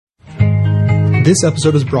This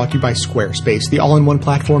episode is brought to you by Squarespace, the all-in-one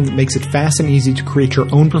platform that makes it fast and easy to create your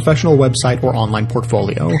own professional website or online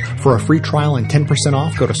portfolio. For a free trial and 10%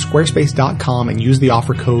 off, go to squarespace.com and use the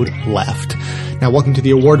offer code LEFT. Now, welcome to the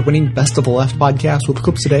award-winning Best of the Left podcast with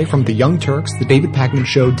clips today from The Young Turks, The David Pakman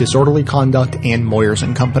Show, Disorderly Conduct, and Moyers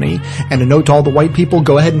 & Company. And a note to all the white people,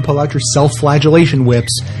 go ahead and pull out your self-flagellation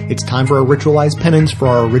whips. It's time for a ritualized penance for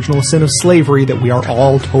our original sin of slavery that we are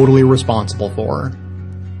all totally responsible for.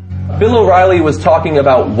 Bill O'Reilly was talking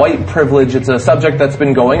about white privilege. It's a subject that's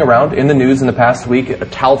been going around in the news in the past week. A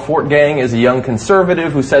Talfort gang is a young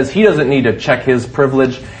conservative who says he doesn't need to check his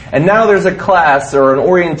privilege. And now there's a class or an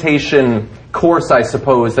orientation course, I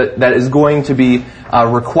suppose, that is going to be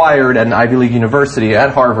required at an Ivy League university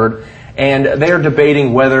at Harvard. And they're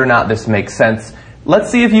debating whether or not this makes sense.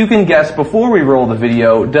 Let's see if you can guess before we roll the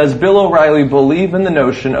video, does Bill O'Reilly believe in the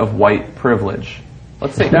notion of white privilege?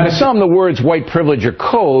 Let's see. Now, to some, the words white privilege or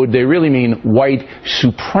code, they really mean white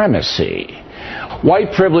supremacy.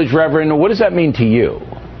 White privilege, Reverend, what does that mean to you?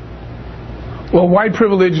 Well, white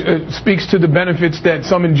privilege speaks to the benefits that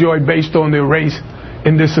some enjoy based on their race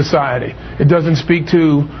in this society. It doesn't speak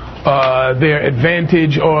to their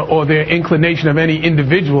advantage or their inclination of any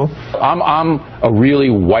individual. I'm a really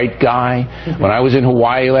white guy. When I was in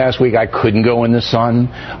Hawaii last week, I couldn't go in the sun.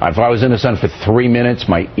 If I was in the sun for 3 minutes,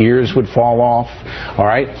 my ears would fall off. All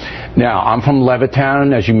right? Now, I'm from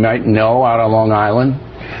Levittown, as you might know, out on Long Island.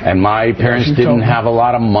 And my parents didn't have a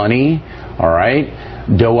lot of money. All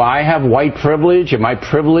right? Do I have white privilege? Am I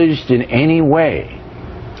privileged in any way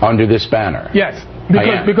under this banner? Yes.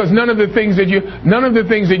 Because none of the things that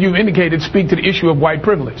you've indicated speak to the issue of white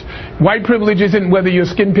privilege. White privilege isn't whether your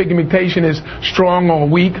skin pigmentation is strong or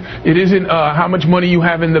weak. It isn't how much money you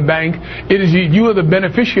have in the bank. It is you are the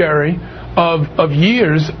beneficiary of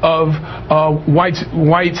years of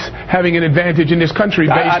whites having an advantage in this country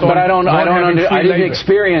based on. I didn't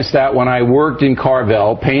experience that when I worked in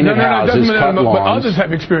Carvel, painted houses, cut lawns. But others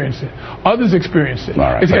have experienced it. Others experienced it.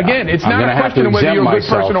 Right, again, it's not a question of whether you're a good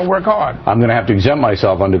person or work hard. I'm going to have to exempt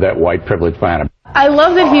myself under that white privilege banner. I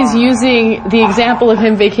love that he's using the example of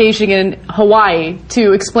him vacationing in Hawaii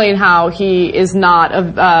to explain how he is not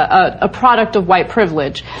a product of white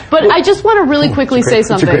privilege. But I just want to really quickly say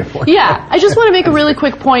something. Yeah, I just want to make a really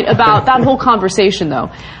quick point about that whole conversation,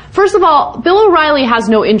 though. First of all, Bill O'Reilly has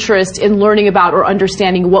no interest in learning about or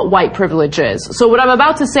understanding what white privilege is. So what I'm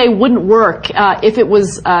about to say wouldn't work if it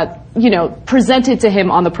was presented to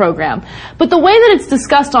him on the program. But the way that it's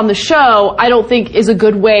discussed on the show, I don't think is a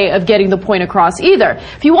good way of getting the point across either.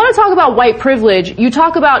 If you want to talk about white privilege, you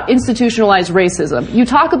talk about institutionalized racism. You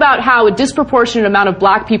talk about how a disproportionate amount of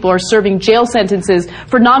black people are serving jail sentences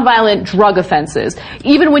for nonviolent drug offenses.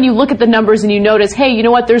 Even when you look at the numbers and you notice, hey, you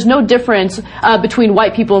know what, there's no difference between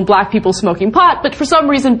white people and black people smoking pot, but for some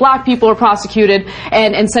reason black people are prosecuted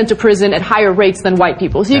and sent to prison at higher rates than white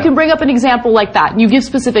people. So you can bring up an example like that, and you give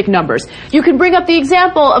specific numbers. You can bring up the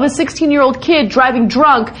example of a 16-year-old kid driving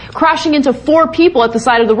drunk, crashing into 4 people at the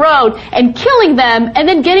side of the road and killing them, and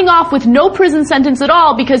then getting off with no prison sentence at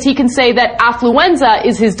all because he can say that affluenza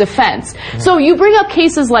is his defense. So you bring up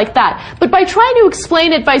cases like that. But by trying to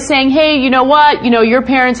explain it by saying, hey, you know what, your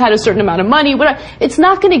parents had a certain amount of money, whatever, it's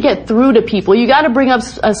not going to get through to people. You got to bring up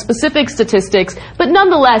specific statistics. But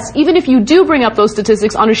nonetheless, even if you do bring up those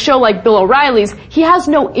statistics on a show like Bill O'Reilly's, he has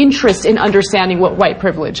no interest in understanding what white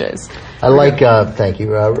privilege is. I like, thank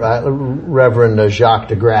you, Reverend Jacques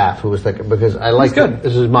de Graaf, who was because I like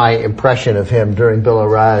this is my impression of him during Bill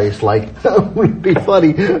O'Reilly's. Like, it would be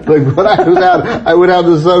funny. Like when I was out, I went out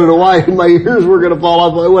to the sun in Hawaii, and my ears were going to fall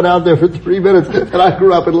off. I went out there for 3 minutes, and I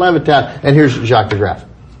grew up in Levittown. And here's Jacques de Graaf.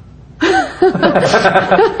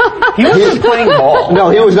 He wasn't playing ball. No,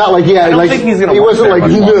 he was not like, I don't think he's going to. He wasn't like,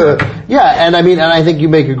 yeah. And I think you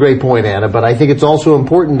make a great point, Anna. But I think it's also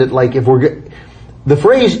important that, like, if we're the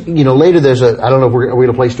phrase, later there's I don't know if are we going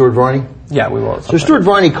to play Stuart Varney? Yeah, we will. So Stuart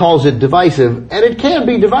Varney calls it divisive, and it can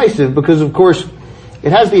be divisive because, of course,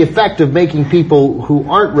 it has the effect of making people who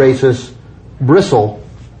aren't racist bristle.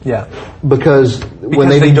 Yeah. Because when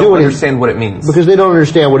they don't understand what it means. Because they don't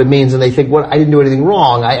understand what it means, and they think, "What? I didn't do anything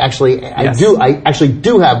wrong. I actually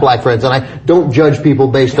do have black friends, and I don't judge people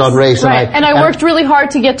based on race." Right. And I worked really hard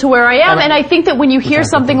to get to where I am, and I think that when you hear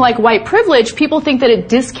something like white privilege, people think that it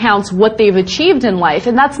discounts what they've achieved in life,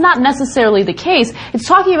 and that's not necessarily the case. It's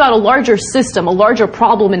talking about a larger system, a larger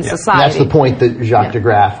problem in society. That's the point that Jacques de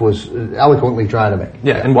Graaf was eloquently trying to make.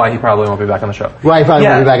 Yeah, and why he probably won't be back on the show. Right, probably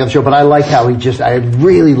won't be back on the show, but I like how I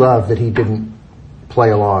really love that he didn't play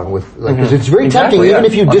along with, because it's very tempting, even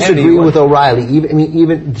if you On disagree Hannity, with O'Reilly,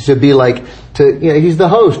 even to be like, he's the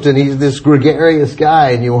host and he's this gregarious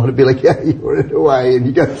guy, and you want to be like, yeah, you were in Hawaii and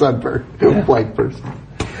you got sunburned, white person.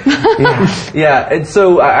 And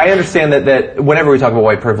so I understand that whenever we talk about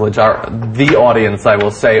white privilege, the audience, I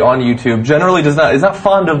will say, on YouTube generally is not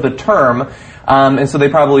fond of the term. And so they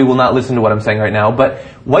probably will not listen to what I'm saying right now. But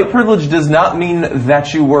white privilege does not mean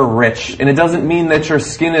that you were rich, and it doesn't mean that your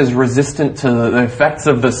skin is resistant to the effects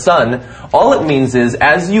of the sun. All it means is,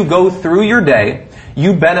 as you go through your day,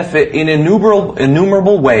 you benefit in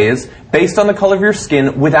innumerable ways based on the color of your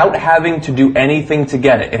skin without having to do anything to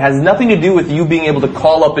get it. It has nothing to do with you being able to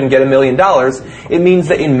call up and get $1 million. It means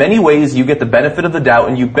that in many ways you get the benefit of the doubt,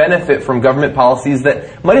 and you benefit from government policies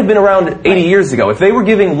that might have been around 80 years ago. If they were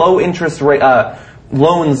giving low interest rate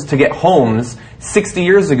loans to get homes 60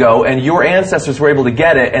 years ago, and your ancestors were able to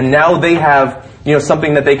get it, and now they have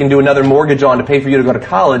something that they can do another mortgage on to pay for you to go to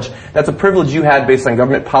college, that's a privilege you had based on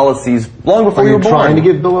government policies long before you were born. Are you trying to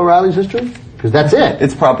give Bill O'Reilly's history? Because that's it.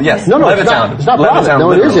 It's probably, yes. No, Levittown. It's not Levittown.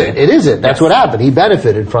 No, it isn't. It isn't. That's what happened. He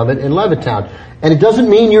benefited from it in Levittown. And it doesn't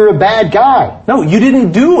mean you're a bad guy. No, you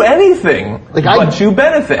didn't do anything, but you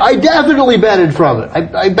benefit. I definitely benefited from it.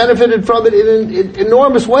 I benefited from it in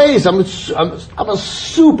enormous ways. I'm a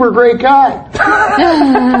super great guy.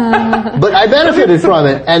 But I benefited from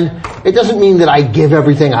it. And it doesn't mean that I give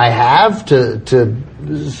everything I have to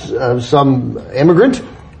some immigrant,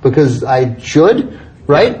 because I should,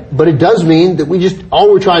 right? But it does mean that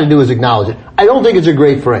all we're trying to do is acknowledge it. I don't think it's a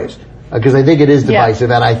great phrase, because I think it is divisive,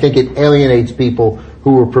 and I think it alienates people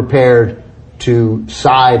who are prepared to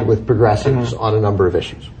side with progressives on a number of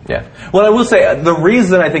issues. Yeah. Well, I will say, the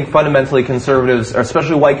reason I think fundamentally conservatives, or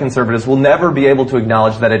especially white conservatives, will never be able to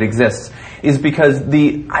acknowledge that it exists is because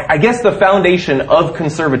I guess the foundation of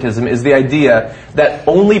conservatism is the idea that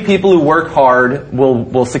only people who work hard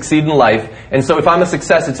will succeed in life. And so if I'm a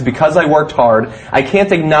success, it's because I worked hard. I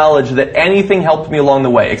can't acknowledge that anything helped me along the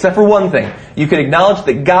way, except for one thing. You can acknowledge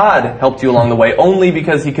that God helped you along the way only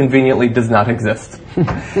because he conveniently does not exist.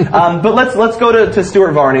 But let's go to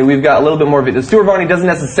Stuart Varney. We've got a little bit more of it. Stuart Varney doesn't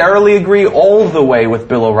necessarily agree all the way with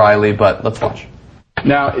Bill O'Reilly, but let's watch.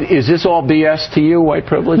 Now, is this all BS to you, white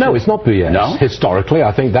privilege? No, it's not BS. No? Historically,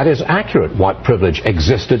 I think that is accurate. White privilege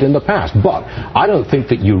existed in the past. But I don't think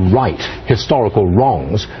that you right historical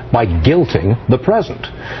wrongs by guilting the present.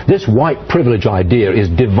 This white privilege idea is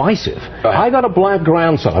divisive. I got a black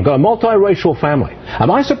grandson. I've got a multiracial family. Am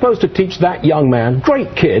I supposed to teach that young man,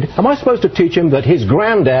 great kid, am I supposed to teach him that his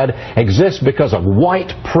granddad exists because of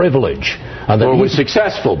white privilege? And that or was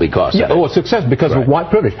successful because of it. Or success because of white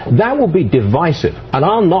privilege. That will be divisive. And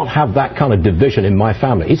I'll not have that kind of division in my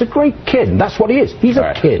family. He's a great kid, and that's what he is. He's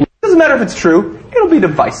a kid. It doesn't matter if it's true. It'll be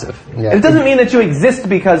divisive. Yeah. It doesn't mean that you exist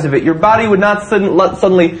because of it. Your body would not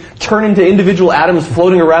suddenly turn into individual atoms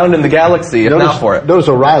floating around in the galaxy if not for it. Notice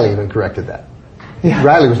O'Reilly even corrected that. Yeah.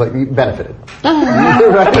 Riley was like, benefited.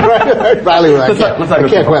 Riley was like, I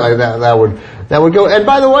can't quite like that. That would go. And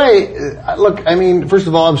by the way, look, I mean, first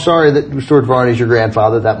of all, I'm sorry that Stuart Varney's your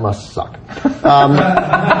grandfather. That must suck. But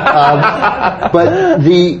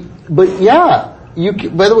yeah,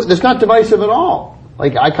 by the way, that's not divisive at all.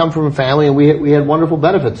 Like, I come from a family and we had wonderful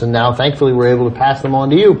benefits, and now thankfully we're able to pass them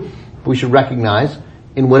on to you. We should recognize,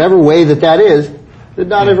 in whatever way that is, that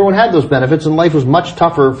not everyone had those benefits, and life was much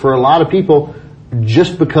tougher for a lot of people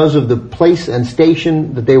just because of the place and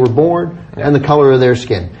station that they were born and the color of their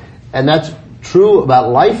skin. And that's true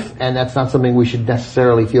about life, and that's not something we should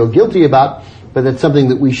necessarily feel guilty about, but that's something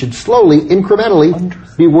that we should slowly, incrementally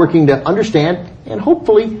be working to understand and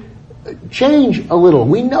hopefully change a little.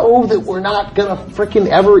 We know that we're not going to frickin'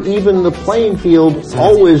 ever even the playing field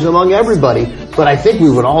always among everybody, but I think we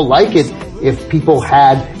would all like it if people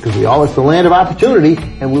had, because it's the land of opportunity,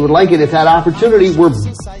 and we would like it if that opportunity were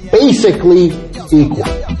basically equal.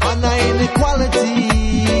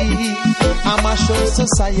 I'm a show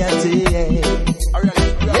society.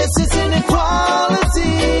 Yes, it's inequality,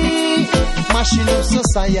 mashing up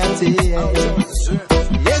society.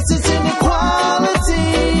 Yes, it's inequality,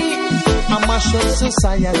 I'm a show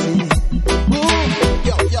society.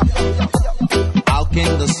 How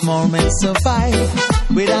can the small man survive?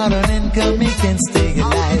 Without an income, he can stay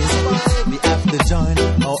alive. We have to join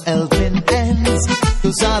our helping hands.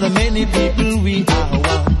 Those are the many people we are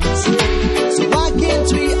one. So why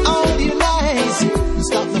can't we all unite?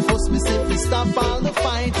 Stop the fuss, Mississippi, stop all the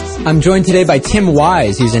fights. I'm joined today by Tim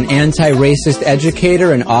Wise. He's an anti-racist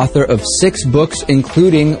educator and author of 6 books,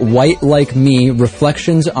 including White Like Me,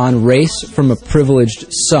 Reflections on Race from a Privileged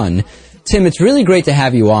Son. Tim, it's really great to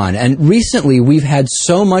have you on. And recently, we've had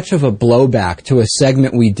so much of a blowback to a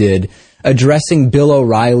segment we did addressing Bill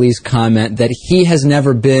O'Reilly's comment that he has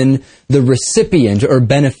never been the recipient or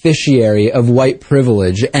beneficiary of white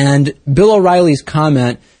privilege. And Bill O'Reilly's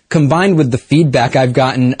comment, combined with the feedback I've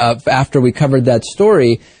gotten after we covered that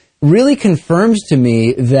story, really confirms to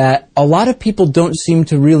me that a lot of people don't seem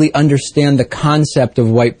to really understand the concept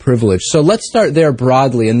of white privilege. So let's start there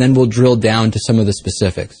broadly, and then we'll drill down to some of the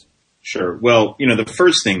specifics. Sure. Well, the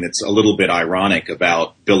first thing that's a little bit ironic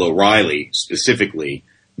about Bill O'Reilly specifically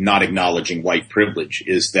not acknowledging white privilege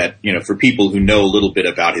is that, for people who know a little bit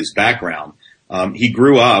about his background, he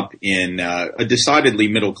grew up in a decidedly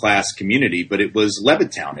middle-class community, but it was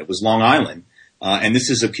Levittown. It was Long Island. And this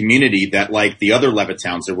is a community that, like the other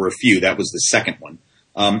Levittowns, there were a few, that was the second one,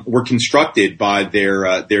 were constructed by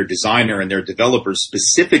their designer and their developers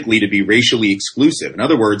specifically to be racially exclusive. In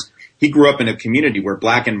other words, he grew up in a community where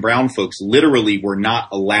black and brown folks literally were not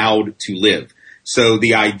allowed to live. So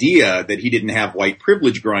the idea that he didn't have white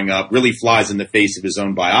privilege growing up really flies in the face of his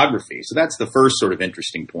own biography. So that's the first sort of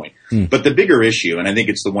interesting point. But the bigger issue, and I think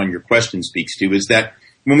it's the one your question speaks to, is that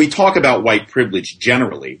when we talk about white privilege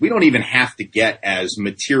generally, we don't even have to get as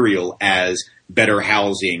material as better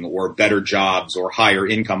housing or better jobs or higher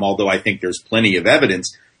income, although I think there's plenty of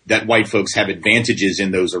evidence that white folks have advantages in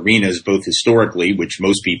those arenas, both historically, which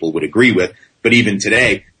most people would agree with, but even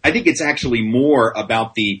today. I think it's actually more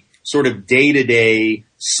about the sort of day-to-day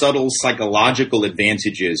subtle psychological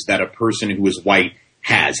advantages that a person who is white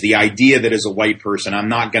has. The idea that as a white person, I'm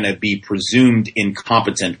not going to be presumed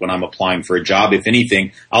incompetent when I'm applying for a job. If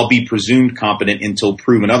anything, I'll be presumed competent until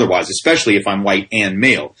proven otherwise, especially if I'm white and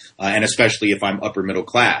male, and especially if I'm upper middle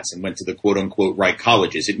class and went to the quote-unquote right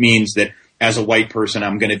colleges. It means that as a white person,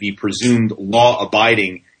 I'm going to be presumed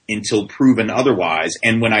law-abiding until proven otherwise.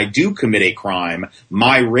 And when I do commit a crime,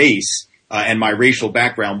 my race and my racial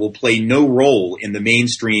background will play no role in the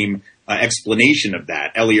mainstream explanation of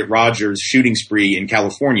that. Elliot Rodgers' shooting spree in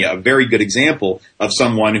California, a very good example of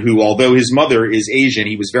someone who, although his mother is Asian,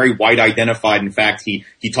 he was very white identified. In fact, he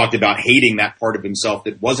talked about hating that part of himself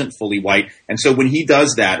that wasn't fully white. And so when he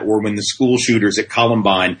does that, or when the school shooters at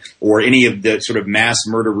Columbine or any of the sort of mass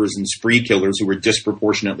murderers and spree killers who were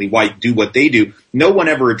disproportionately white do what they do, no one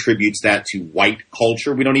ever attributes that to white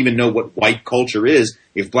culture. We don't even know what white culture is.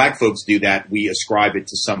 If black folks do that, we ascribe it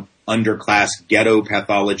to some underclass ghetto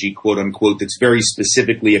pathology, quote unquote, that's very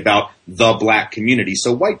specifically about the black community.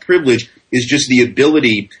 So white privilege is just the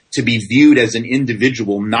ability to be viewed as an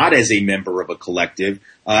individual, not as a member of a collective,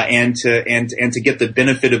 and to get the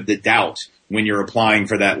benefit of the doubt when you're applying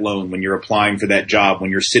for that loan, when you're applying for that job,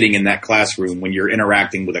 when you're sitting in that classroom, when you're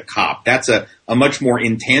interacting with a cop. That's a much more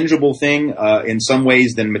intangible thing in some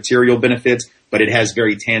ways than material benefits, but it has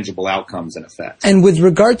very tangible outcomes and effects. And with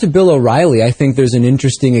regard to Bill O'Reilly, I think there's an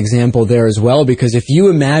interesting example there as well, because if you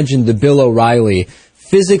imagine the Bill O'Reilly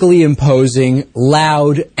physically imposing,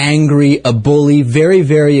 loud, angry, a bully, very,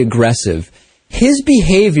 very aggressive, his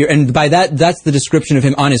behavior, and by that, that's the description of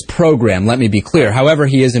him on his program, let me be clear. However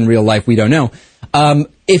he is in real life, we don't know.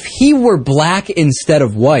 If he were black instead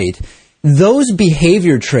of white, those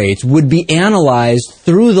behavior traits would be analyzed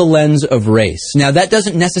through the lens of race. Now, that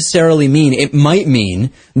doesn't necessarily mean, it might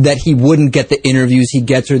mean that he wouldn't get the interviews he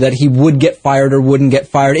gets, or that he would get fired or wouldn't get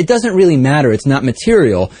fired. It doesn't really matter. It's not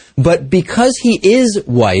material. But because he is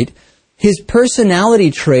white, his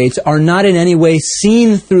personality traits are not in any way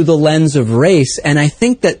seen through the lens of race. And I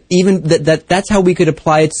think that even that's how we could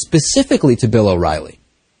apply it specifically to Bill O'Reilly.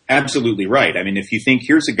 Absolutely right. I mean, if you think,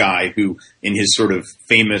 here's a guy who, in his sort of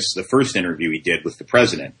famous, the first interview he did with the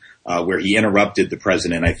president, where he interrupted the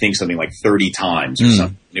president, I think something like 30 times or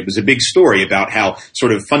something. It was a big story about how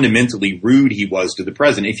sort of fundamentally rude he was to the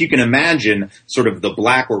president. If you can imagine sort of the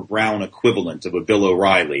black or brown equivalent of a Bill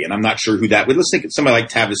O'Reilly, and I'm not sure who that would, let's think of somebody like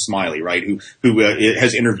Tavis Smiley, right, who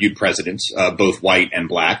has interviewed presidents, both white and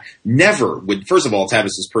black, never would, first of all,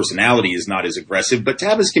 Tavis's personality is not as aggressive, but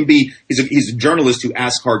Tavis can be, he's a journalist who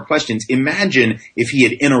asks hard questions. Imagine if he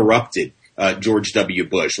had interrupted George W.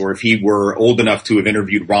 Bush, or if he were old enough to have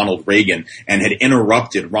interviewed Ronald Reagan and had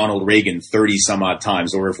interrupted Ronald Reagan 30 some odd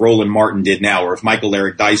times, or if Roland Martin did now, or if Michael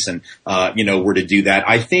Eric Dyson, were to do that.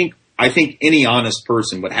 I think any honest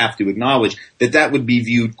person would have to acknowledge that would be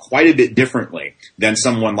viewed quite a bit differently than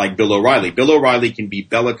someone like Bill O'Reilly. Bill O'Reilly can be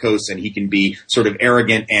bellicose and he can be sort of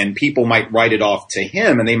arrogant, and people might write it off to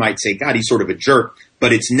him and they might say, God, he's sort of a jerk,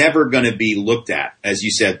 but it's never going to be looked at, as you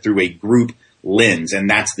said, through a group lens, and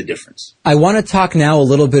that's the difference. I want to talk now a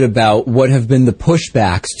little bit about what have been the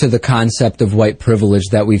pushbacks to the concept of white privilege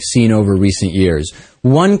that we've seen over recent years.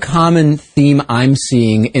 One common theme I'm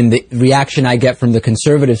seeing in the reaction I get from the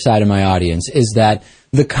conservative side of my audience is that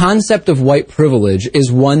the concept of white privilege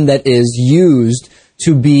is one that is used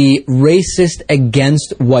to be racist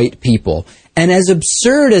against white people. And as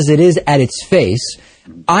absurd as it is at its face,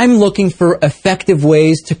 I'm looking for effective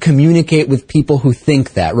ways to communicate with people who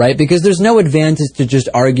think that, right? Because there's no advantage to just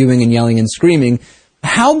arguing and yelling and screaming.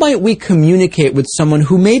 How might we communicate with someone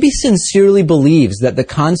who maybe sincerely believes that the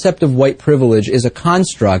concept of white privilege is a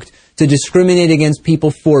construct to discriminate against people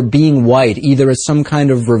for being white, either as some kind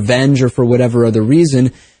of revenge or for whatever other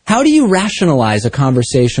reason? How do you rationalize a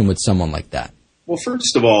conversation with someone like that? Well,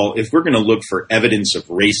 first of all, if we're going to look for evidence of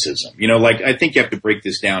racism, I think you have to break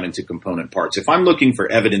this down into component parts. If I'm looking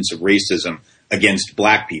for evidence of racism against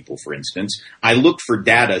black people, for instance, I look for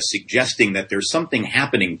data suggesting that there's something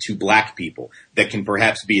happening to black people that can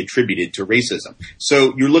perhaps be attributed to racism.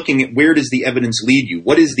 So you're looking at, where does the evidence lead you?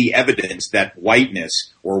 What is the evidence that whiteness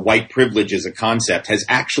or white privilege as a concept has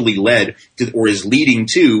actually led to, or is leading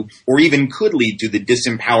to, or even could lead to, the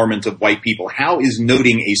disempowerment of white people? How is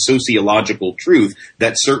noting a sociological truth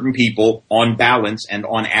that certain people, on balance and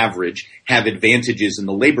on average, have advantages in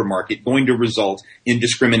the labor market going to result in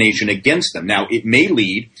discrimination against them? Now, it may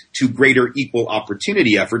lead to greater equal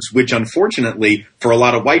opportunity efforts, which unfortunately, for a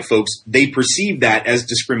lot of white folks, they perceive that as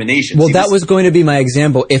discrimination. Well, that was going to be my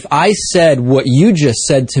example. If I said what you just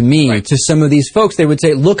said to me, to some of these folks, they would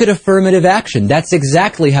say, look at affirmative action. That's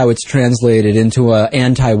exactly how it's translated into an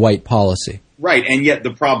anti-white policy. Right, and yet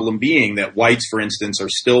the problem being that whites, for instance, are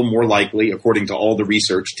still more likely, according to all the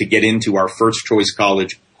research, to get into our first choice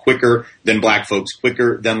college quicker than black folks,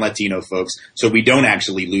 quicker than Latino folks, so we don't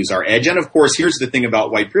actually lose our edge. And of course, here's the thing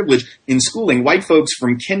about white privilege. In schooling, white folks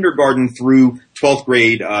from kindergarten through 12th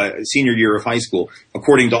grade, senior year of high school,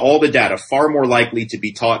 according to all the data, far more likely to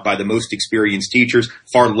be taught by the most experienced teachers,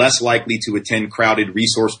 far less likely to attend crowded,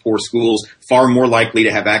 resource-poor schools, far more likely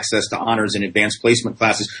to have access to honors and advanced placement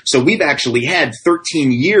classes. So we've actually had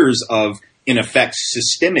 13 years of, in effect,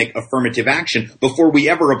 systemic affirmative action before we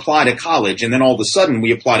ever apply to college. And then all of a sudden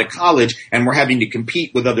we apply to college and we're having to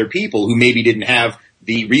compete with other people who maybe didn't have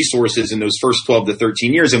the resources in those first 12 to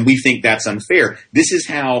 13 years, and we think that's unfair. This is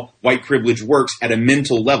how white privilege works at a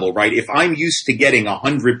mental level, right? If I'm used to getting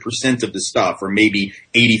 100% of the stuff, or maybe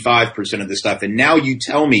 85% of the stuff, and now you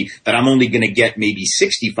tell me that I'm only going to get maybe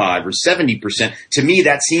 65 or 70%, to me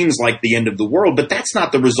that seems like the end of the world, but that's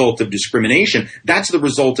not the result of discrimination. That's the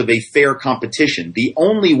result of a fair competition. The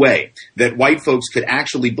only way that white folks could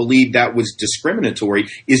actually believe that was discriminatory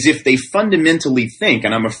is if they fundamentally think,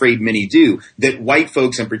 and I'm afraid many do, that white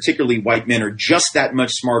folks, and particularly white men, are just that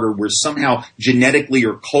much smarter. We're somehow genetically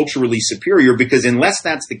or culturally superior, because unless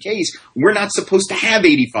that's the case, we're not supposed to have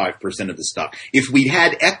 85% of the stuff. If we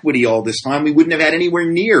had equity all this time, we wouldn't have had anywhere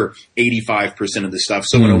near 85% of the stuff.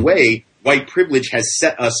 So in a way, white privilege has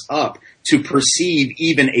set us up to perceive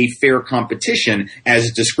even a fair competition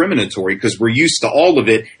as discriminatory, because we're used to all of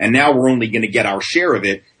it, and now we're only going to get our share of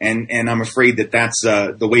it. And I'm afraid that that's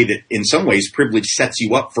the way that, in some ways, privilege sets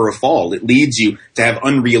you up for a fall. It leads you to have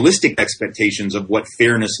unrealistic expectations of what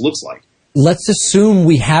fairness looks like. Let's assume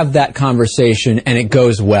we have that conversation and it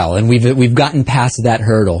goes well, and we've gotten past that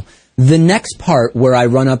hurdle. The next part, where I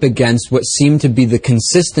run up against what seem to be the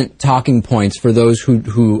consistent talking points for those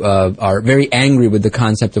who are very angry with the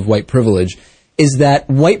concept of white privilege, is that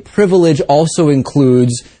white privilege also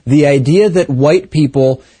includes the idea that white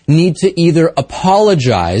people need to either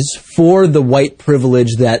apologize for the white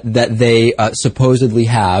privilege that they supposedly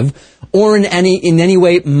have, or in any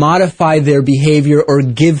way modify their behavior or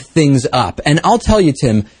give things up. And I'll tell you,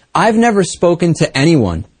 Tim, I've never spoken to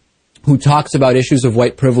anyone who talks about issues of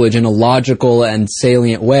white privilege in a logical and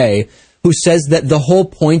salient way, who says that the whole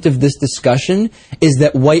point of this discussion is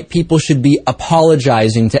that white people should be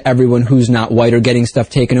apologizing to everyone who's not white or getting stuff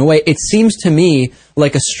taken away. It seems to me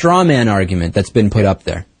like a straw man argument that's been put up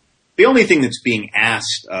there. The only thing that's being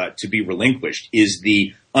asked to be relinquished is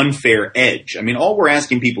the unfair edge. I mean, all we're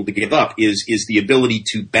asking people to give up is the ability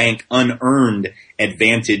to bank unearned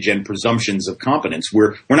advantage and presumptions of competence.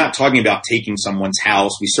 We're not talking about taking someone's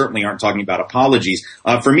house. We certainly aren't talking about apologies.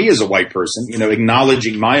 For me as a white person,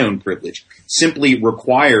 acknowledging my own privilege simply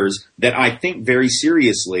requires that I think very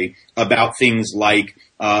seriously about things like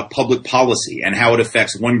public policy and how it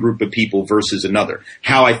affects one group of people versus another,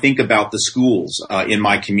 how I think about the schools in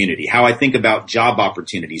my community, how I think about job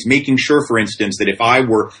opportunities, making sure, for instance, that if I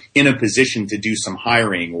were in a position to do some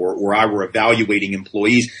hiring or I were evaluating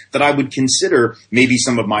employees, that I would consider maybe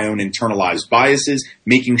some of my own internalized biases,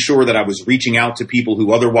 making sure that I was reaching out to people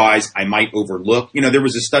who otherwise I might overlook. There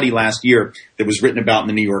was a study last year that was written about in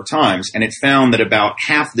the New York Times, and it found that about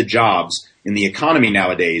half the jobs in the economy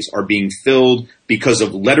nowadays are being filled because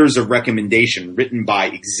of letters of recommendation written by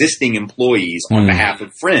existing employees on behalf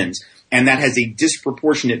of friends. and that has a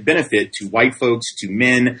disproportionate benefit to white folks, to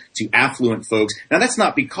men, to affluent folks. Now, that's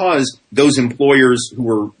not because those employers who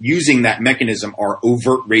are using that mechanism are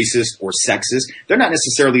overt racist or sexist. They're not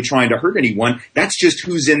necessarily trying to hurt anyone. That's just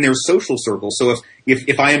who's in their social circle. So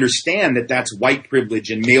if I understand that that's white privilege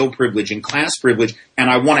and male privilege and class privilege, and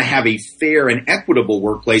I want to have a fair and equitable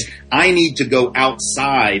workplace, I need to go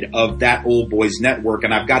outside of that old boys network,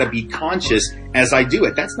 and I've got to be conscious as I do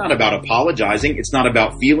it. That's not about apologizing. It's not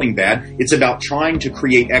about feeling bad. It's about trying to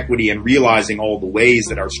create equity and realizing all the ways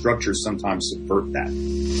that our structures sometimes subvert that.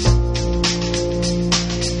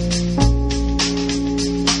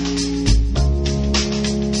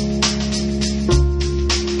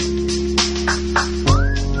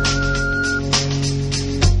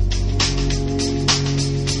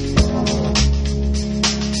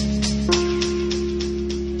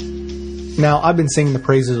 Now, I've been singing the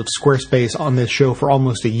praises of Squarespace on this show for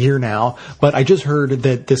almost a year now, but I just heard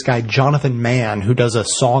that this guy, Jonathan Mann, who does a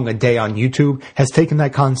song a day on YouTube, has taken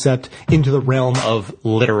that concept into the realm of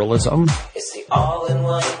literalism. It's the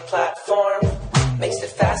all-in-one platform, makes it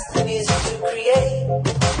fast and easy to create.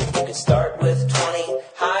 You can start with 20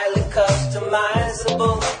 highly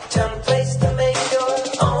customizable templates to make your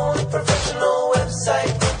own professional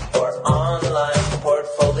website or online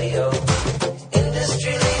portfolio.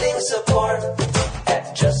 Support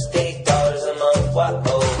at just $8 a month.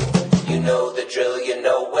 Whoa, you know the drill, you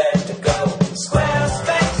know where to go.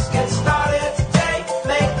 Squarespace, get started today.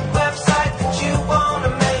 Make the website that you want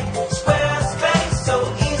to make. Squarespace,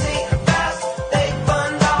 so easy and fast. They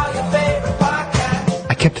fund all your favorite podcasts.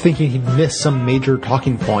 I kept thinking he'd miss some major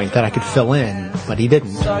talking point that I could fill in, but he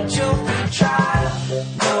didn't. Start your free trial.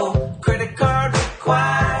 No credit card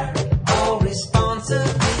required. All responsive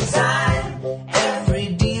design.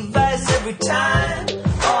 Time,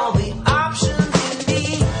 all the options you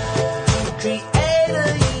need to create a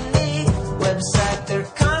unique website. They're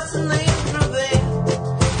constantly improving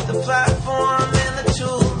the platform and the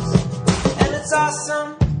tools, and it's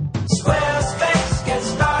awesome. Squarespace, get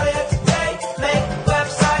started today. Make the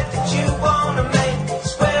website that you want to make.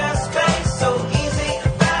 Squarespace, so easy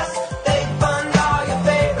and fast. They fund all your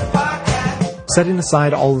favorite podcasts. Setting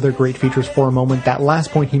aside all of their great features for a moment, that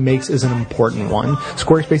last point he makes is an important one.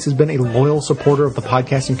 Squarespace has been a loyal supporter of the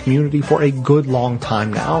podcasting community for a good long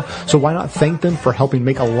time now, so why not thank them for helping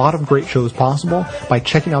make a lot of great shows possible by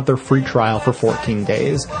checking out their free trial for 14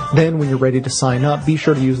 days. Then, when you're ready to sign up, be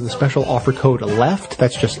sure to use the special offer code LEFT,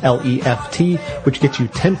 that's just L-E-F-T, which gets you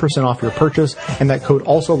 10% off your purchase, and that code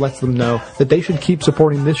also lets them know that they should keep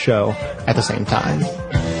supporting this show at the same time.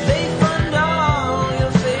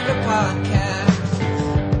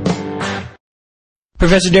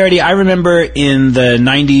 Professor Darity, I remember in the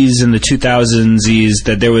 90s and the 2000s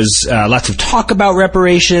that there was lots of talk about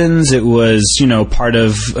reparations. It was, part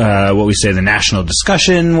of what we say the national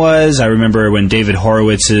discussion was. I remember when David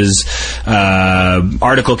Horowitz's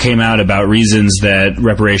article came out about reasons that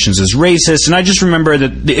reparations is racist, and I just remember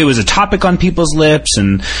that it was a topic on people's lips,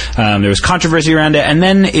 and there was controversy around it, and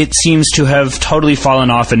then it seems to have totally fallen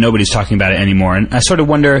off and nobody's talking about it anymore. And I sort of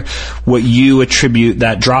wonder what you attribute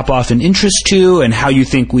that drop-off in interest to, and how you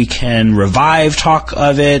think we can revive talk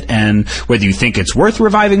of it, and whether you think it's worth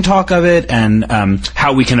reviving talk of it, and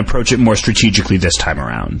how we can approach it more strategically this time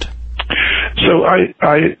around. So I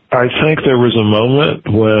think there was a moment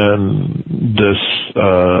when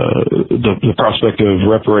the prospect of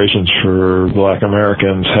reparations for Black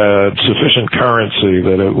Americans had sufficient currency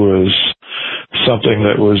that it was something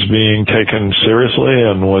that was being taken seriously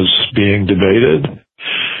and was being debated.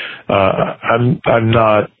 I'm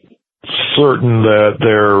not certain that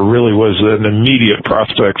there really was an immediate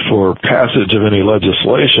prospect for passage of any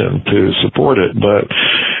legislation to support it, but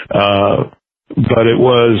it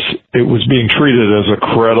was being treated as a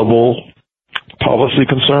credible policy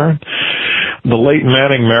concern. The late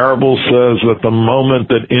Manning Marable says that the moment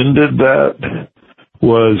that ended that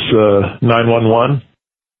was 9/11.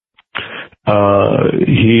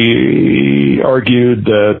 He argued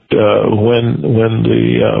that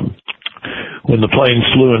when the planes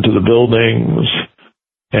flew into the buildings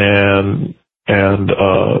and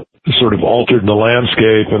sort of altered the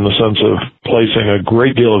landscape in the sense of placing a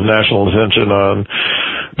great deal of national attention on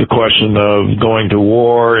the question of going to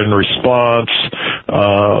war in response,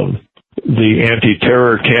 the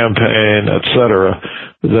anti-terror campaign, etc.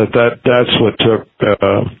 That's what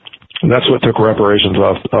took reparations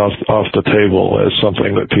off the table as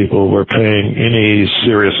something that people were paying any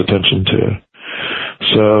serious attention to.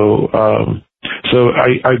 So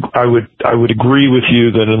I would agree with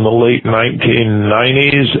you that in the late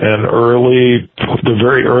 1990s and the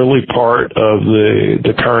very early part of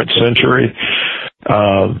the current century,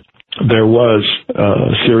 there was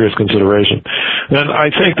serious consideration. And I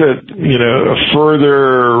think that,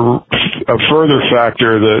 a further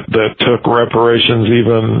factor that took reparations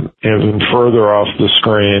even further off the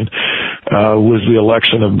screen was the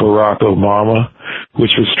election of Barack Obama,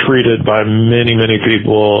 which was treated by many, many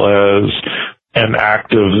people as an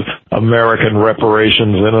act of American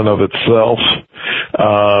reparations in and of itself.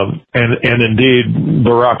 And indeed,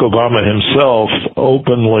 Barack Obama himself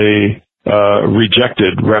openly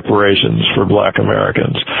rejected reparations for Black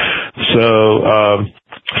Americans. So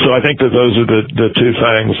I think that those are the two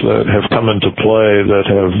things that have come into play that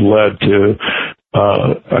have led to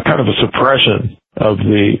a kind of a suppression of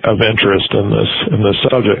interest in this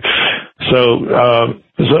subject. So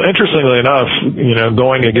interestingly enough,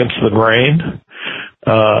 going against the grain,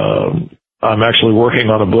 I'm actually working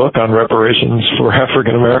on a book on reparations for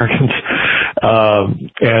African Americans,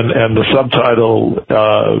 and the subtitle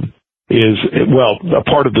a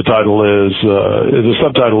part of the title is the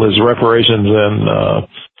subtitle is reparations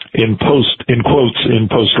in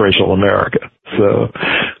post-racial America.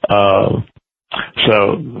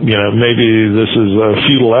 So maybe this is a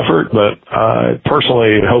futile effort, but I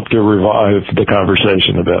personally hope to revive the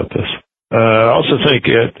conversation about this. I also think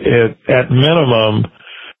it at minimum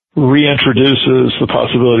reintroduces the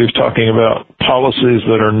possibility of talking about policies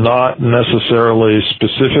that are not necessarily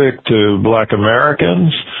specific to Black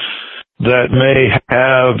Americans, that may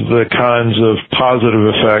have the kinds of positive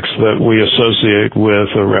effects that we associate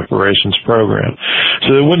with a reparations program.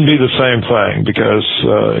 So it wouldn't be the same thing because,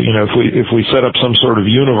 if we set up some sort of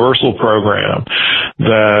universal program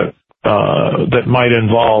that might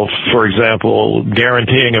involve, for example,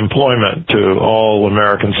 guaranteeing employment to all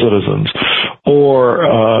American citizens, or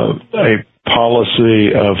a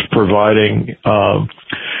policy of providing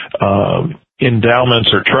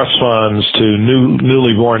endowments or trust funds to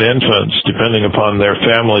newly born infants, depending upon their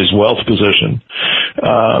family's wealth position.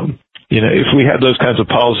 If we had those kinds of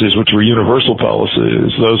policies, which were universal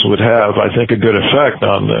policies, those would have, I think, a good effect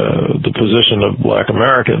on the position of Black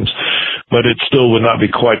Americans, but it still would not be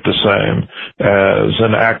quite the same as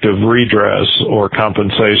an act of redress or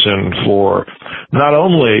compensation for not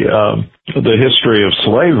only the history of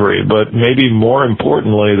slavery, but maybe more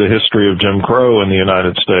importantly, the history of Jim Crow in the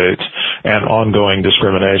United States and ongoing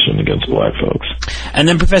discrimination against Black folks. And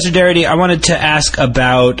then, Professor Darity, I wanted to ask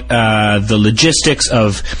about the logistics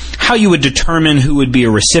of how you would determine who would be a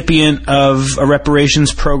recipient of a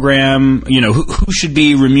reparations program. Who should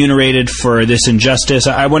be remunerated for this injustice.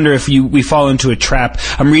 I wonder if we fall into a trap.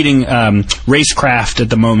 I'm reading Racecraft at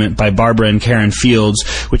the moment by Barbara and Karen Fields,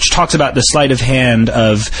 which talks about the sleight of hand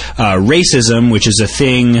of racism, which is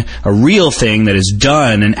a real thing that is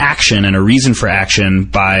done, an action and a reason for action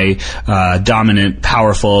by dominant,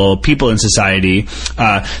 powerful people in society.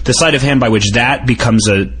 The sleight of hand by which that becomes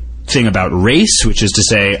a thing about race, which is to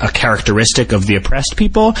say a characteristic of the oppressed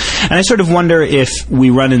people. And I sort of wonder if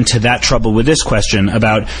we run into that trouble with this question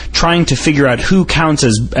about trying to figure out who counts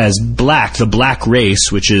as Black, the Black race,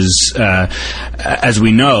 which is, as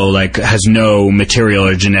we know, has no material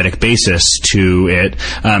or genetic basis to it.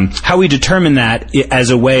 How we determine that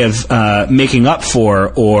as a way of making up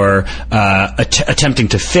for or attempting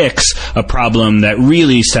to fix a problem that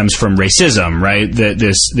really stems from racism, right?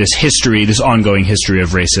 This history, this ongoing history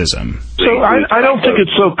of racism. So I don't think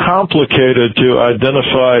it's so complicated to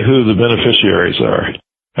identify who the beneficiaries are.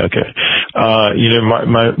 Okay.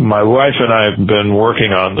 My wife and I have been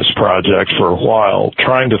working on this project for a while,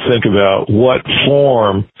 trying to think about what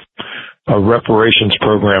form a reparations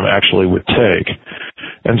program actually would take.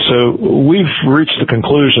 And so we've reached the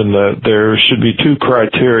conclusion that there should be two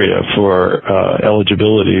criteria for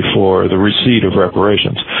eligibility for the receipt of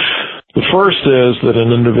reparations. The first is that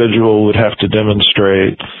an individual would have to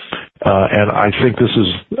demonstrate, and I think this is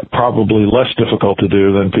probably less difficult to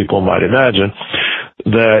do than people might imagine,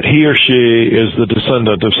 that he or she is the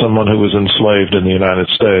descendant of someone who was enslaved in the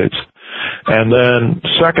United States. And then,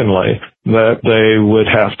 secondly, that they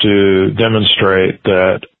would have to demonstrate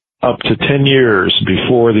that up to 10 years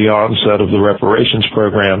before the onset of the reparations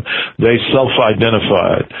program, they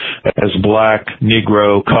self-identified as Black,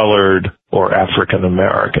 Negro, colored, or African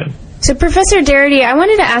American. So, Professor Darity, I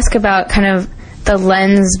wanted to ask about kind of the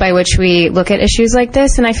lens by which we look at issues like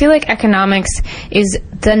this, and I feel like economics is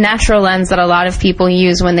the natural lens that a lot of people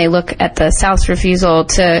use when they look at the South's refusal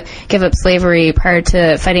to give up slavery prior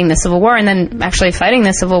to fighting the Civil War and then actually fighting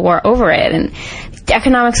the Civil War over it. And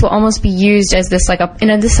economics will almost be used as this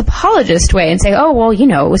this apologist way and say, oh, well,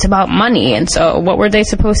 it was about money, and so what were they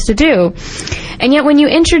supposed to do? And yet when you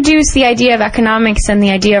introduce the idea of economics and the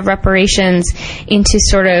idea of reparations into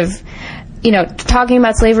sort of talking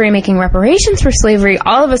about slavery, making reparations for slavery,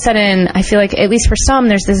 all of a sudden, I feel like, at least for some,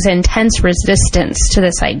 there's this intense resistance to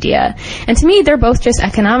this idea. And to me, they're both just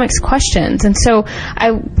economics questions. And so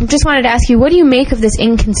I just wanted to ask you, what do you make of this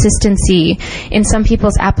inconsistency in some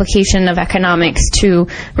people's application of economics to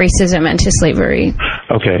racism and to slavery?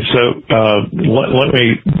 Okay, so let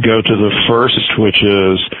me go to the first, which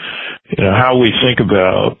is how we think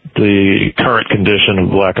about the current condition of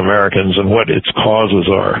Black Americans and what its causes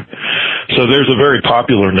are. So there's a very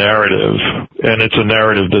popular narrative, and it's a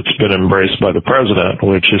narrative that's been embraced by the president,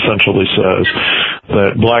 which essentially says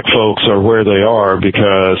that Black folks are where they are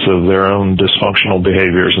because of their own dysfunctional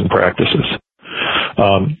behaviors and practices.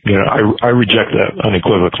 I reject that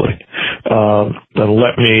unequivocally. And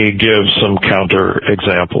let me give some counter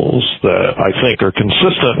examples that I think are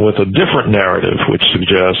consistent with a different narrative, which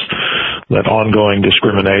suggests that ongoing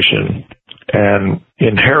discrimination and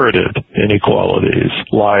inherited inequalities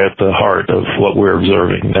lie at the heart of what we're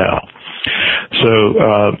observing now.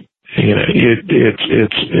 So,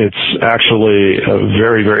 it's actually a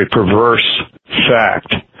very, very perverse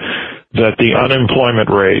fact that the unemployment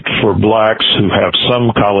rate for blacks who have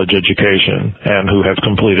some college education and who have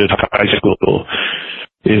completed high school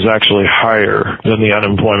is actually higher than the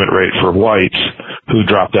unemployment rate for whites who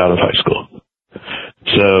dropped out of high school.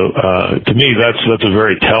 So to me, that's a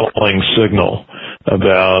very telling signal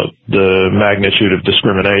about the magnitude of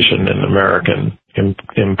discrimination in American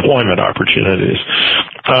employment opportunities.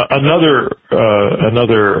 Another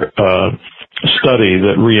study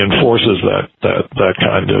that reinforces that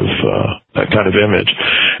kind of image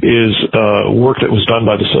is work that was done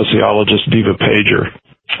by the sociologist Diva Pager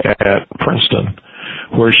at Princeton,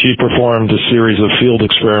 where she performed a series of field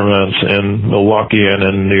experiments in Milwaukee and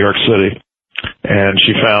in New York City, and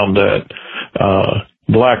she found that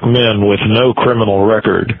Black men with no criminal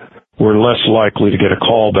record were less likely to get a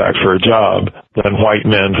call back for a job than white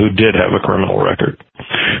men who did have a criminal record,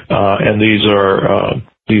 and these are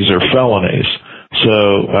felonies.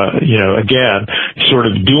 So, again, sort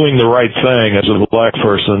of doing the right thing as a black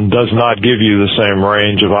person does not give you the same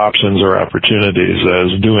range of options or opportunities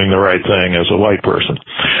as doing the right thing as a white person.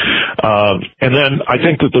 And then I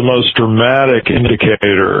think that the most dramatic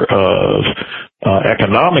indicator of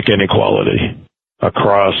economic inequality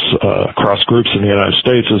across groups in the United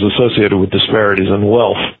States is associated with disparities in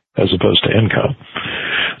wealth as opposed to income.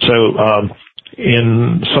 So,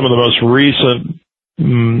 in some of the most recent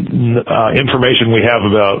information we have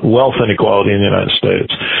about wealth inequality in the United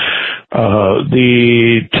States,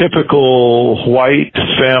 the typical white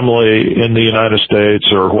family in the United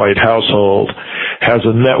States or white household has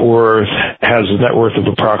a net worth of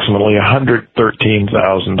approximately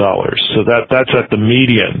 $113,000. So that's at the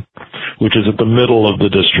median, which is at the middle of the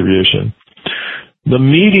distribution. The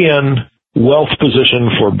median wealth position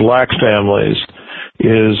for black families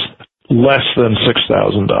is less than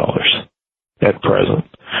 $6,000 at present.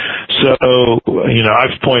 So,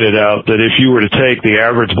 I've pointed out that if you were to take the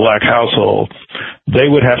average black household, they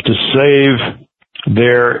would have to save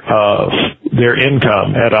their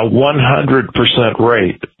income at a 100%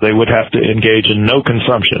 rate. They would have to engage in no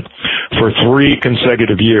consumption for 3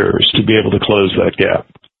 consecutive years to be able to close that gap.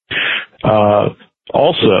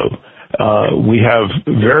 Also, we have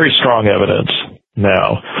very strong evidence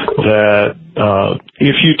now that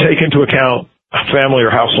if you take into account family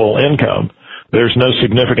or household income, there's no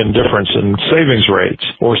significant difference in savings rates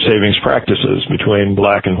or savings practices between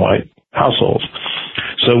black and white households.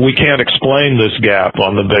 So we can't explain this gap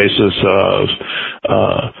on the basis of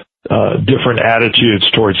different attitudes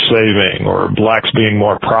towards saving or blacks being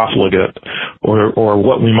more profligate or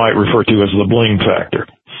what we might refer to as the bling factor.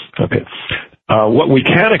 Okay. What we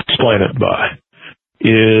can explain it by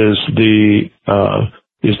is the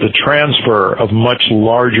transfer of much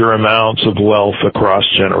larger amounts of wealth across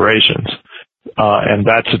generations. And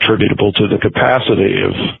that's attributable to the capacity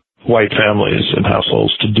of white families and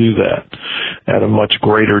households to do that at a much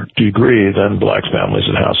greater degree than black families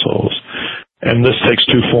and households. And this takes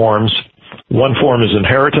 2 forms. One form is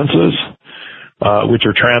inheritances, which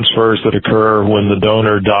are transfers that occur when the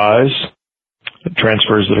donor dies,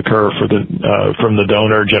 transfers that occur from the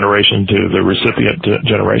donor generation to the recipient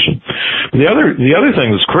generation. The other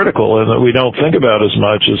thing that's critical and that we don't think about as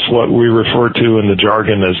much is what we refer to in the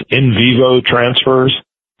jargon as in vivo transfers.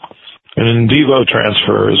 An in vivo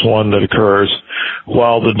transfer is one that occurs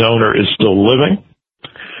while the donor is still living,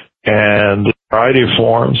 and a variety of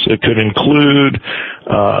forms. It could include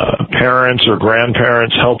parents or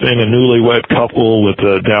grandparents helping a newlywed couple with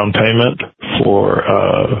a down payment for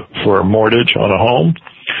a mortgage on a home,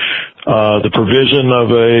 the provision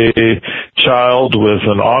of a child with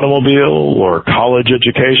an automobile or college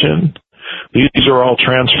education, These are all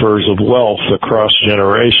transfers of wealth across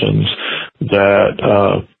generations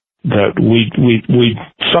that we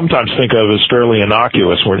sometimes think of as fairly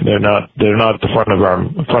innocuous, where they're not at the front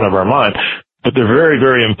of our mind. But they're very,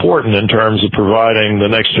 very important in terms of providing the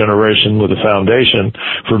next generation with a foundation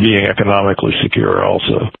for being economically secure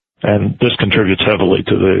also. And this contributes heavily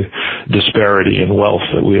to the disparity in wealth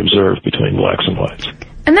that we observe between blacks and whites.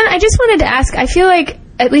 And then I just wanted to ask, I feel like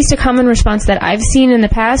at least a common response that I've seen in the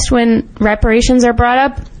past when reparations are brought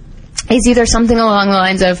up is either something along the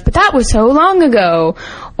lines of, but that was so long ago,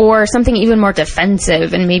 or something even more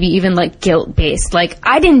defensive and maybe even like guilt-based. Like,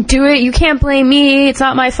 I didn't do it, you can't blame me, it's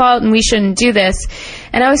not my fault, and we shouldn't do this.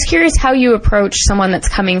 And I was curious how you approach someone that's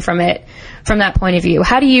coming from it from that point of view.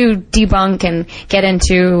 How do you debunk and get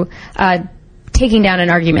into taking down an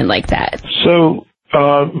argument like that? So,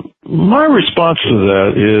 my response to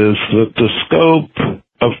that is that the scope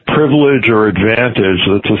of privilege or advantage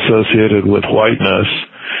that's associated with whiteness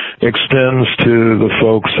extends to the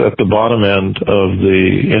folks at the bottom end of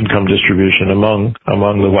the income distribution among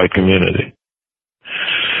the white community.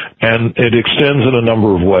 And it extends in a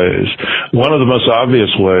number of ways. One of the most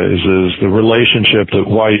obvious ways is the relationship that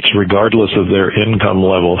whites, regardless of their income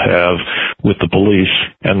level, have with the police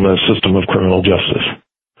and the system of criminal justice.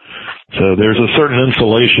 So there's a certain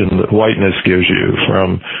insulation that whiteness gives you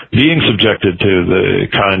from being subjected to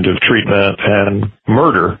the kind of treatment and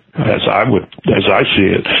murder, as I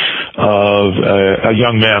see it, of a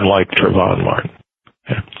young man like Trayvon Martin.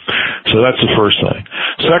 Yeah. So that's the first thing.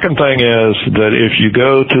 Second thing is that if you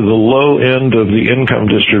go to the low end of the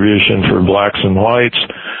income distribution for blacks and whites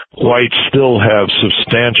still have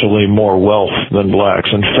substantially more wealth than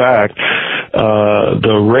blacks. In fact,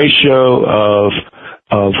 the ratio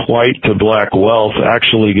of white to black wealth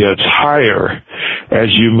actually gets higher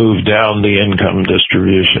as you move down the income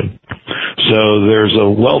distribution. So there's a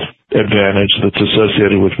wealth advantage that's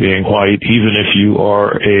associated with being white, even if you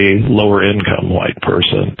are a lower income white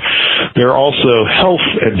person. There are also health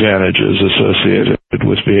advantages associated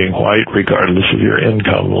with being white, regardless of your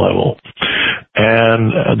income level.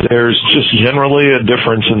 And there's just generally a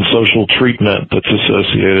difference in social treatment that's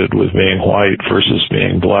associated with being white versus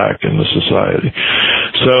being black in the society.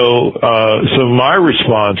 So my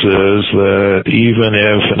response is that even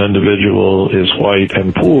if an individual is white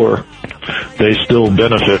and poor, they still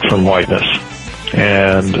benefit from whiteness.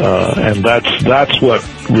 And that's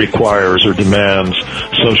what requires or demands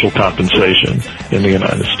social compensation in the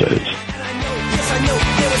United States.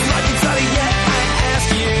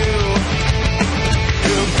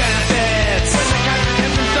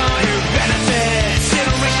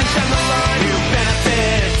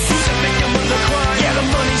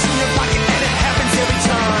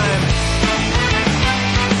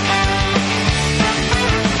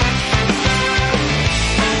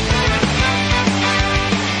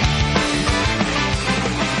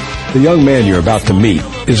 The young man you're about to meet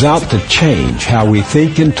is out to change how we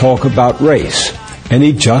think and talk about race, and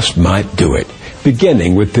he just might do it,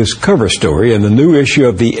 beginning with this cover story in the new issue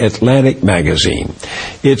of the Atlantic magazine.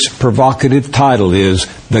 Its provocative title is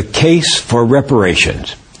The Case for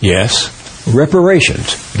Reparations. Yes,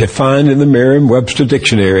 reparations, defined in the Merriam-Webster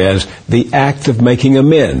Dictionary as the act of making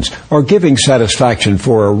amends or giving satisfaction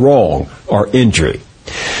for a wrong or injury.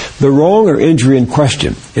 The wrong or injury in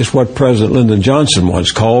question is what President Lyndon Johnson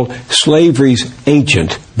once called slavery's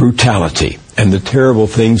ancient brutality and the terrible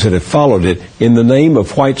things that have followed it in the name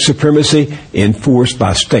of white supremacy enforced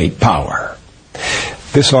by state power.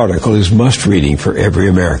 This article is must-reading for every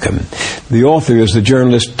American. The author is the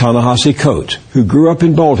journalist Ta-Nehisi Coates, who grew up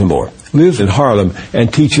in Baltimore, lives in Harlem,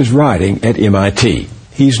 and teaches writing at MIT.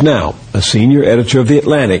 He's now a senior editor of The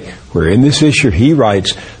Atlantic, where in this issue he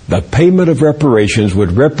writes, the payment of reparations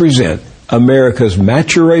would represent America's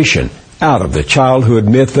maturation out of the childhood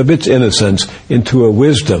myth of its innocence into a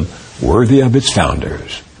wisdom worthy of its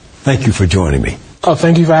founders. Thank you for joining me. Oh,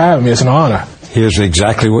 thank you for having me. It's an honor. Here's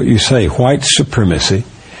exactly what you say. White supremacy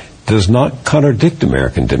does not contradict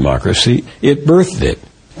American democracy. It birthed it,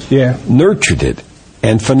 nurtured it,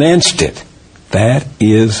 and financed it. That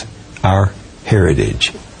is our heritage.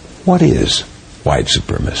 What is white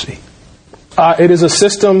supremacy? It is a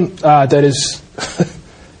system that is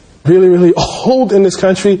really, really old in this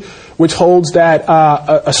country, which holds that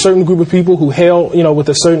a certain group of people who hail, with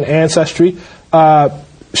a certain ancestry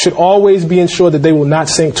should always be ensured that they will not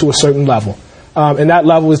sink to a certain level. And that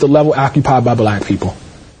level is the level occupied by black people.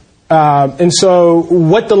 And so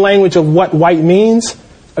what the language of what white means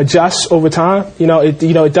adjusts over time.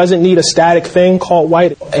 It doesn't need a static thing called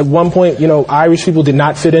white. At one point, Irish people did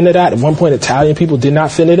not fit into that. At one point, Italian people did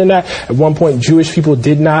not fit into that. At one point, Jewish people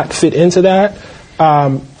did not fit into that.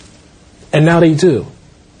 And now they do.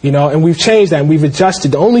 And we've changed that, and we've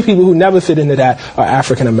adjusted. The only people who never fit into that are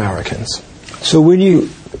African Americans. So when you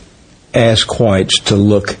ask whites to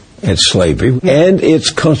look at slavery and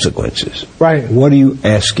its consequences, right? What are you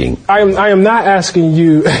asking? I am not asking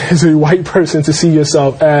you as a white person to see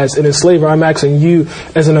yourself as an enslaver. I'm asking you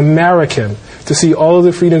as an American to see all of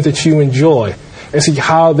the freedoms that you enjoy and see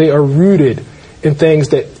how they are rooted in things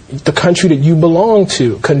that the country that you belong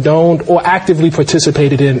to condoned or actively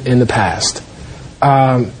participated in the past.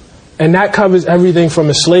 And that covers everything from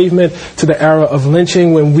enslavement to the era of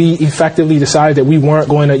lynching, when we effectively decided that we weren't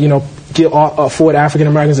going to, afford African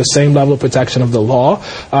Americans the same level of protection of the law.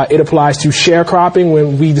 It applies to sharecropping,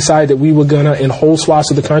 when we decided that we were going to, in whole swaths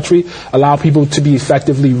of the country, allow people to be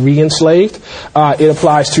effectively re-enslaved. It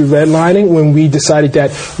applies to redlining, when we decided that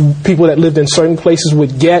people that lived in certain places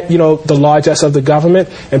would get, the largesse of the government,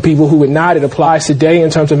 and people who would not. It applies today in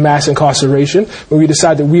terms of mass incarceration, when we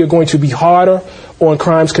decide that we are going to be harder on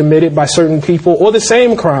crimes committed by certain people, or the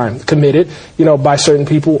same crime committed, by certain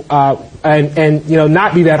people, and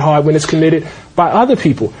not be that hard when it's committed by other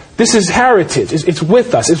people. This is heritage. It's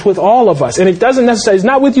with us. It's with all of us. And it doesn't necessarily, it's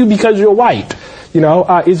not with you because you're white.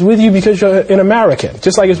 It's with you because you're an American.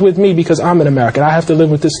 Just like it's with me because I'm an American. I have to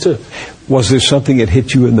live with this too. Was there something that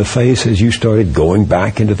hit you in the face as you started going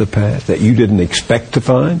back into the past that you didn't expect to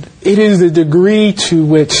find? It is the degree to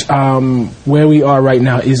which where we are right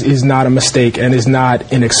now is not a mistake and is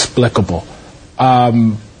not inexplicable.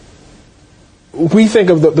 We think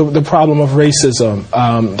of the problem of racism,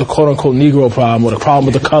 the quote-unquote Negro problem, or the problem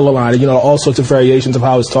with the color line, all sorts of variations of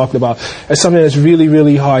how it's talked about, as something that's really,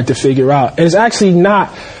 really hard to figure out. And it's actually not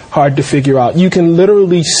hard to figure out. You can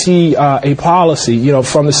literally see a policy,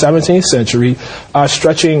 from the 17th century,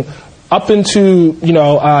 stretching up into,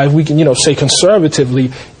 if we can, say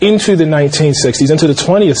conservatively, into the 1960s, into the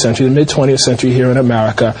 20th century, the mid-20th century here in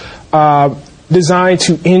America, designed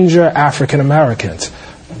to injure African Americans.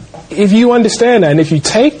 If you understand that, and if you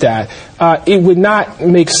take that, it would not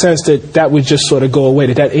make sense that would just sort of go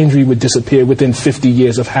away, that injury would disappear within 50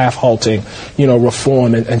 years of half-halting,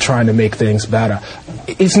 reform and trying to make things better.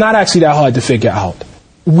 It's not actually that hard to figure out.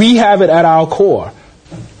 We have it at our core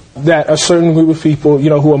that a certain group of people,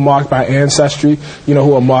 who are marked by ancestry,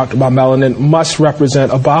 who are marked by melanin, must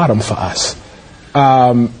represent a bottom for us.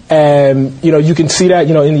 And you can see that,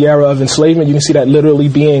 in the era of enslavement. You can see that literally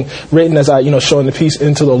being written, as I, showing the piece,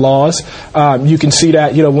 into the laws. You can see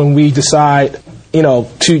that, when we decide,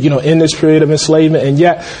 to, end this period of enslavement, and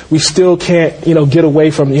yet we still can't, get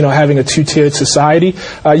away from, having a two-tiered society.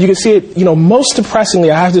 You can see it, most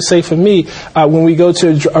depressingly, I have to say for me, when we go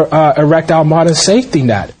to erect our modern safety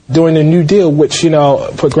net during the New Deal, which,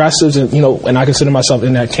 progressives and, and I consider myself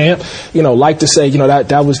in that camp, like to say,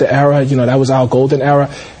 that was the era, that was our golden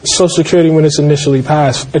era. Social Security, when it's initially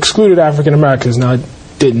passed, excluded African Americans. Now,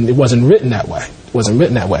 it wasn't written that way.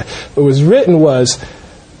 What was written was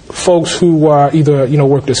folks who were either,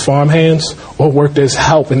 worked as farmhands or worked as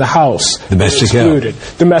help in the house. Domestic help.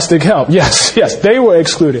 Domestic help, yes, they were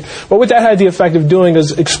excluded. But what that had the effect of doing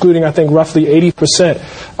is excluding, I think, roughly 80%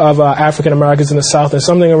 of African Americans in the South, and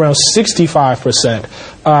something around 65%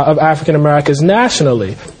 of African Americans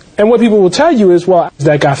nationally. And what people will tell you is, well,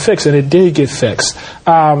 that got fixed, and it did get fixed.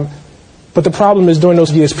 But the problem is, during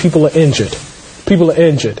those years, people are injured.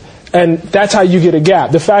 And that's how you get a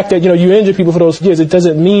gap. The fact that, you injure people for those years, it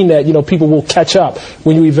doesn't mean that, people will catch up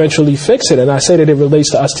when you eventually fix it. And I say that it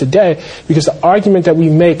relates to us today because the argument that we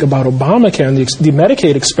make about Obamacare and the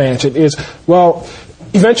Medicaid expansion is, well,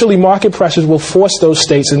 eventually market pressures will force those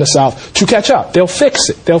states in the South to catch up. They'll fix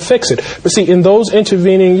it. But see, in those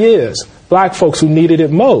intervening years, black folks who needed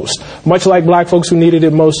it most, much like black folks who needed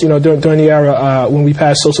it most, during the era when we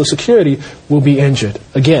passed Social Security, will be injured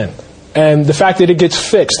again. And the fact that it gets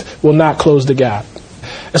fixed will not close the gap.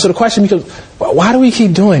 And so the question becomes, why do we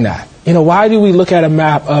keep doing that? Why do we look at a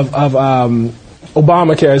map of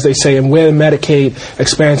Obamacare, as they say, and where the Medicaid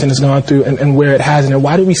expansion has gone through and where it hasn't? And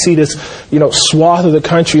why do we see this, swath of the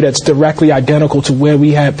country that's directly identical to where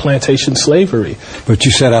we had plantation slavery? But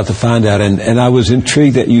you set out to find out, and I was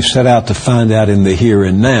intrigued that you set out to find out in the here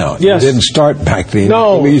and now. Yes. You didn't start back then.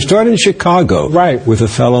 No. I mean, you started in Chicago. Right. With a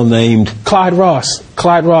fellow named Clyde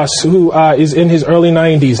Ross, who is in his early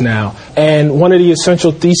 90s now. And one of the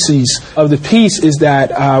essential theses of the piece is that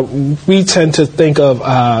we tend to think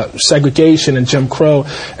of segregation and Jim Crow,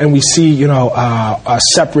 and we see,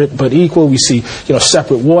 separate but equal. We see,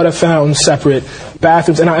 separate water fountains, separate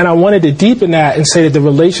bathrooms. And I wanted to deepen that and say that the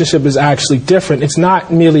relationship is actually different. It's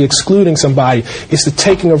not merely excluding somebody. It's the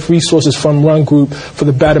taking of resources from one group for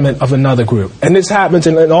the betterment of another group. And this happens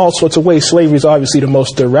in all sorts of ways. Slavery is obviously the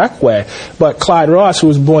most direct way. But Clyde Ross Ross, who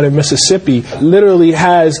was born in Mississippi, literally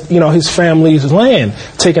has, his family's land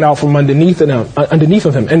taken out from underneath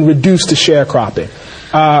of him and reduced to sharecropping.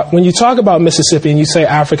 When you talk about Mississippi and you say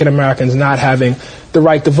African Americans not having the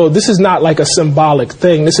right to vote, this is not like a symbolic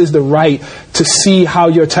thing. This is the right to see how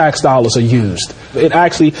your tax dollars are used. It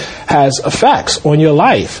actually has effects on your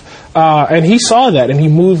life. And he saw that, and he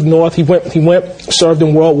moved north. He went, served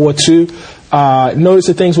in World War II. Noticed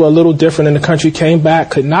that things were a little different in the country, came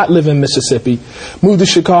back, could not live in Mississippi, moved to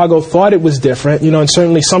Chicago, thought it was different, and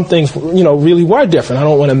certainly some things, really were different. I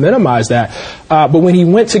don't want to minimize that. But when he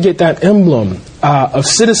went to get that emblem of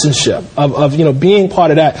citizenship, of being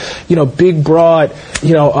part of that, big, broad,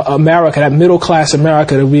 America, that middle-class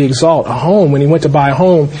America that we exalt, a home, when he went to buy a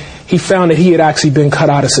home, he found that he had actually been cut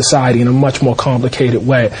out of society in a much more complicated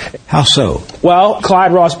way. How so? Well,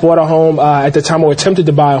 Clyde Ross bought a home at the time, or attempted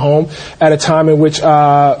to buy a home at a time in which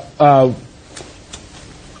home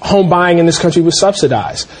buying in this country was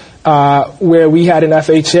subsidized, where we had an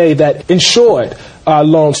FHA that insured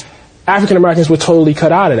loans. African Americans were totally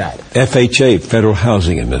cut out of that. FHA, Federal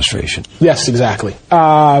Housing Administration. Yes, exactly.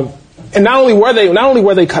 And not only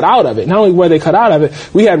were they cut out of it,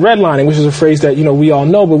 we had redlining, which is a phrase that, we all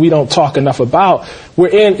know, but we don't talk enough about,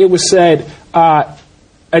 wherein it was said, a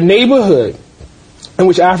neighborhood in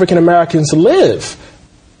which African Americans live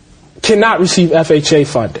cannot receive FHA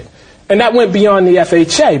funding. And that went beyond the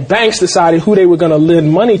FHA. Banks decided who they were going to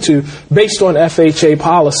lend money to based on FHA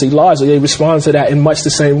policy largely. They responded to that in much the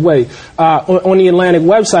same way. On the Atlantic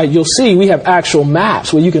website, you'll see we have actual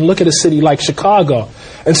maps where you can look at a city like Chicago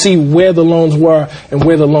and see where the loans were and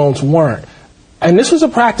where the loans weren't. And this was a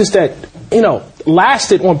practice that,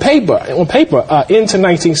 lasted on paper into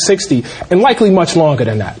 1960 and likely much longer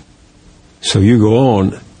than that. So you go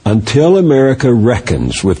on, until America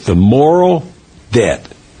reckons with the moral debt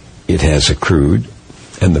it has accrued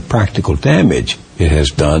and the practical damage it has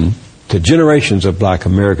done to generations of black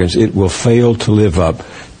Americans, it will fail to live up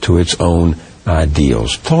to its own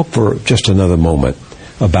ideals. Talk for just another moment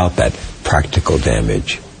about that practical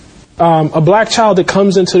damage. A black child that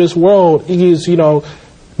comes into this world is,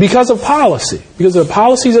 because of policy, because of the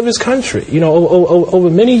policies of his country, over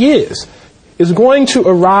many years, is going to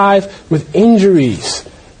arrive with injuries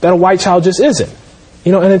that a white child just isn't.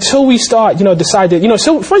 And until we start, decide that,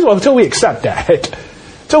 so first of all, until we accept that,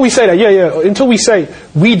 until we say that, until we say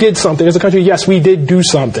we did something as a country, yes, we did do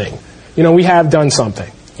something. We have done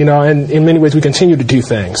something, and in many ways we continue to do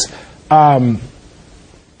things.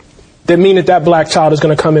 That mean that black child is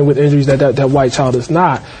going to come in with injuries that white child is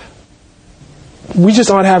not. We just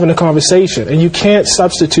aren't having a conversation, and you can't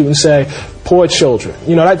substitute and say poor children.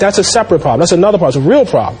 That's a separate problem. That's another problem. It's a real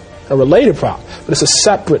problem, a related problem, but it's a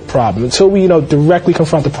separate problem. Until we, directly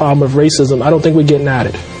confront the problem of racism, I don't think we're getting at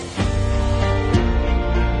it.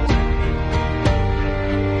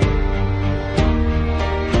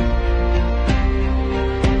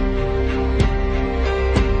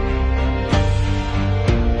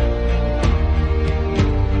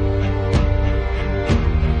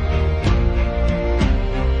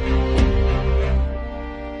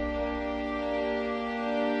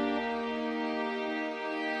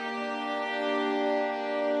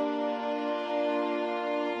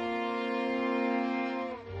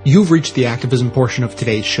 You've reached the activism portion of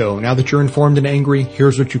today's show. Now that you're informed and angry,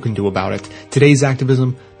 here's what you can do about it. Today's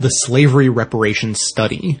activism, the Slavery Reparations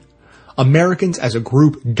Study. Americans as a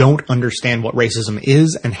group don't understand what racism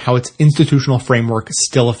is and how its institutional framework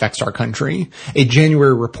still affects our country. A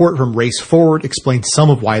January report from Race Forward explains some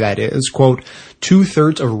of why that is. Quote,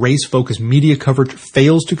 2/3 of race-focused media coverage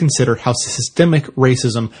fails to consider how systemic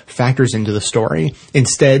racism factors into the story,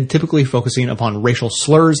 instead typically focusing upon racial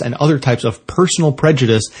slurs and other types of personal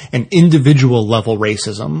prejudice and individual-level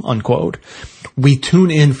racism, unquote. We tune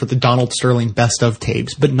in for the Donald Sterling best-of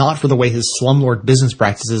tapes, but not for the way his slumlord business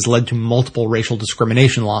practices led to multiple racial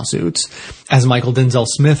discrimination lawsuits. As Michael Denzel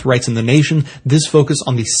Smith writes in The Nation, this focus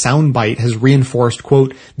on the soundbite has reinforced,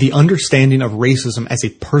 quote, the understanding of racism as a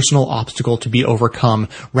personal obstacle to be overcome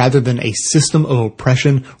rather than a system of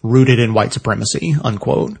oppression rooted in white supremacy,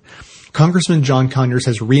 unquote. Congressman John Conyers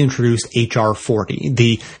has reintroduced H.R. 40,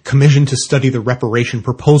 the Commission to Study the Reparation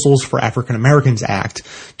Proposals for African Americans Act,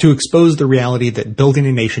 to expose the reality that building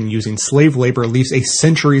a nation using slave labor leaves a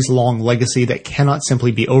centuries-long legacy that cannot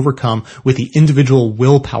simply be overcome with the individual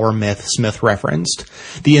willpower myth Smith referenced.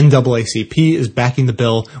 The NAACP is backing the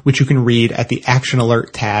bill, which you can read at the Action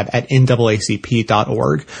Alert tab at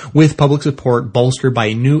NAACP.org, with public support bolstered by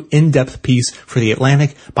a new in-depth piece for The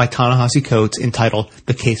Atlantic by Ta-Nehisi Coates entitled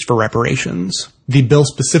The Case for Reparations. The bill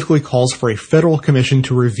specifically calls for a federal commission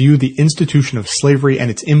to review the institution of slavery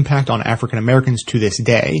and its impact on African Americans to this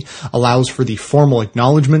day, allows for the formal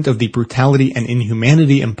acknowledgement of the brutality and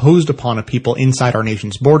inhumanity imposed upon a people inside our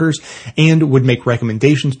nation's borders, and would make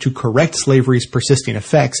recommendations to correct slavery's persisting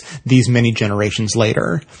effects these many generations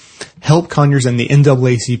later. Help Conyers and the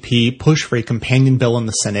NAACP push for a companion bill in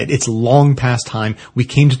the Senate. It's long past time we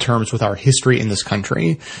came to terms with our history in this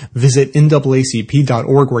country. Visit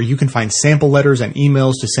NAACP.org where you can find sample letters and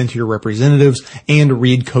emails to send to your representatives and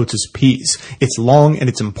read Coates' piece. It's long and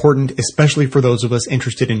it's important, especially for those of us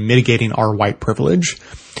interested in mitigating our white privilege.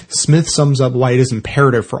 Smith sums up why it is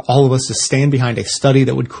imperative for all of us to stand behind a study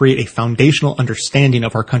that would create a foundational understanding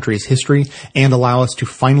of our country's history and allow us to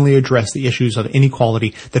finally address the issues of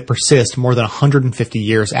inequality that persist more than 150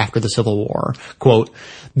 years after the Civil War. Quote,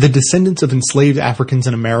 "The descendants of enslaved Africans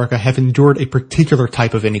in America have endured a particular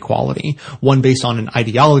type of inequality, one based on an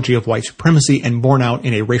ideology of white supremacy and borne out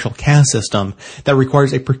in a racial caste system that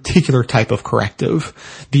requires a particular type of corrective.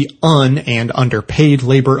 The and underpaid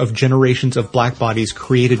labor of generations of black bodies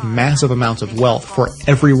created massive amounts of wealth for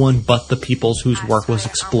everyone but the peoples whose work was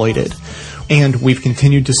exploited. And we've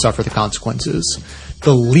continued to suffer the consequences.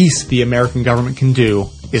 The least the American government can do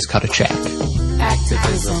is cut a check."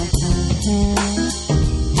 Activism.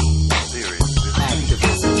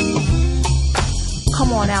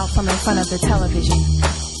 Come on out from in front of the television.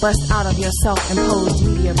 Bust out of your self-imposed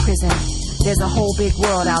media prison. There's a whole big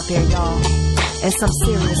world out there, y'all. And some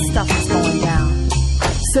serious stuff is going down.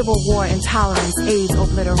 Civil war, intolerance, AIDS,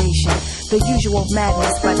 obliteration. The usual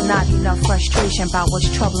madness, but not enough frustration about what's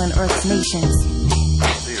troubling Earth's nations.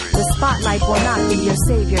 The spotlight will not be your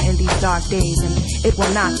savior in these dark days, and it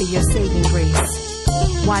will not be your saving grace.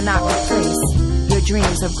 Why not replace your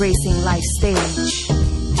dreams of gracing life's stage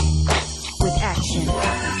with action?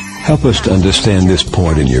 Help us to understand this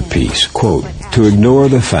point in your piece. Quote, "To ignore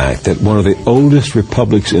the fact that one of the oldest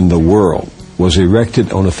republics in the world was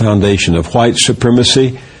erected on a foundation of white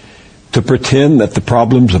supremacy, to pretend that the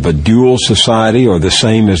problems of a dual society are the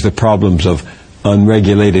same as the problems of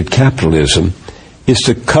unregulated capitalism, is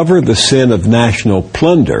to cover the sin of national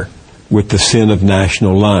plunder with the sin of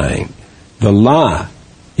national lying. The lie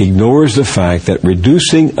ignores the fact that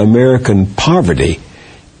reducing American poverty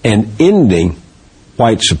and ending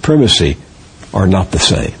white supremacy are not the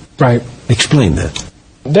same." Right. Explain that.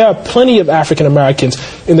 There are plenty of African Americans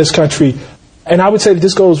in this country, and I would say that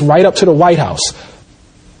this goes right up to the White House,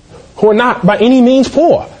 who are not by any means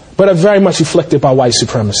poor, but are very much afflicted by white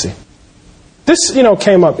supremacy. This,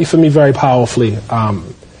 came up for me very powerfully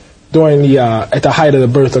during at the height of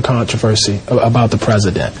the birther controversy about the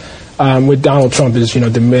president. With Donald Trump is,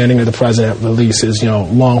 demanding that the president release his,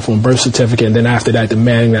 long-form birth certificate, and then after that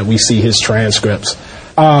demanding that we see his transcripts.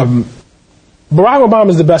 Barack Obama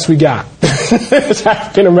is the best we got as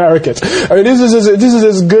African Americans. I mean, this is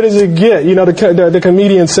as good as it gets. The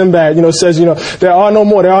comedian Sinbad, says, there are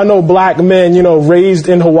no black men, raised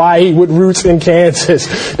in Hawaii with roots in Kansas.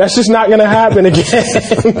 That's just not going to happen again.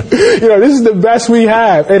 This is the best we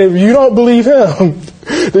have. And if you don't believe him,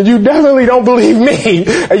 then you definitely don't believe me,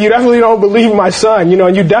 and you definitely don't believe my son,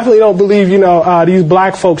 and you definitely don't believe, these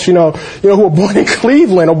black folks, who are born in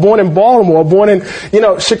Cleveland or born in Baltimore or born in,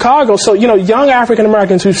 Chicago. So, young African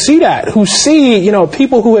Americans who see that, who see,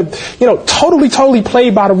 people who have, totally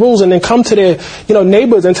played by the rules and then come to their,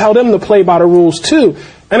 neighbors and tell them to play by the rules too,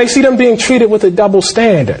 and they see them being treated with a double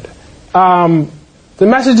standard. The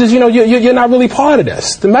message is, you're not really part of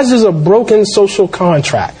this. The message is a broken social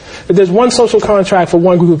contract. There's one social contract for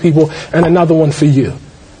one group of people and another one for you.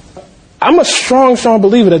 I'm a strong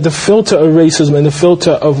believer that the filter of racism and the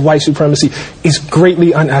filter of white supremacy is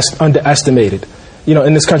greatly underestimated,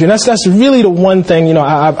 in this country. And that's really the one thing,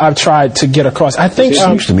 I've tried to get across. I think it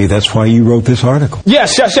seems to me that's why you wrote this article.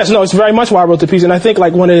 Yes. No, it's very much why I wrote the piece. And I think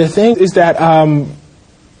one of the things is that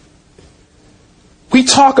we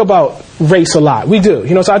talk about race a lot. We do.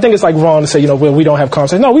 So I think it's wrong to say, we don't have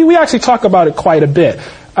conversations. No, we actually talk about it quite a bit.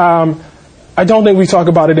 I don't think we talk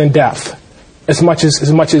about it in depth as much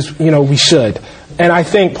as we should. And I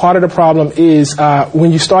think part of the problem is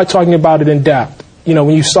when you start talking about it in depth,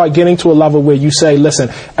 when you start getting to a level where you say, listen,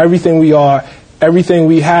 everything we are, everything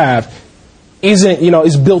we have isn't,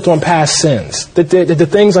 is built on past sins. That the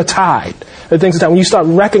things are tied. The things that when you start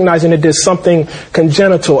recognizing that there's something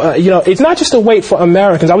congenital, it's not just a weight for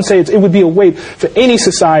Americans. I would say it would be a weight for any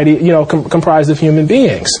society, comprised of human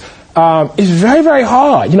beings. It's very, very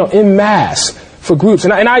hard, in mass for groups.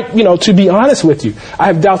 And I, to be honest with you, I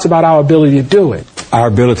have doubts about our ability to do it. Our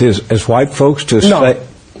ability as white folks to say...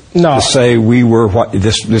 to say we were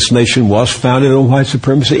this nation was founded on white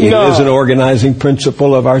supremacy? It is an organizing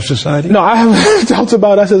principle of our society? No, I have doubts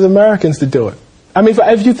about us as Americans to do it. I mean,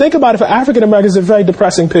 if you think about it, for African Americans, it's a very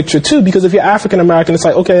depressing picture, too, because if you're African American, it's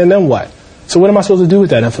like, okay, and then what? So what am I supposed to do with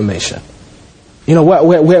that information? You know,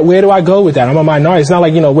 where do I go with that? I'm a minority. It's not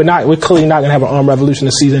like, we're clearly not going to have an armed revolution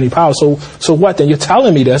to seize any power. So what then? You're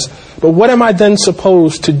telling me this, but what am I then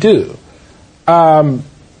supposed to do?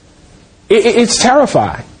 It's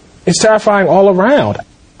terrifying. It's terrifying all around.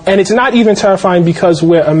 And it's not even terrifying because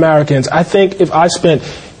we're Americans. I think if I spent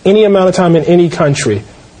any amount of time in any country,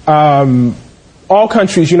 all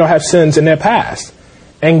countries, have sins in their past.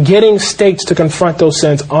 And getting states to confront those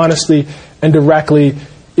sins honestly and directly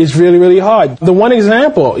is really, really hard. The one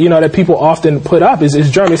example, that people often put up is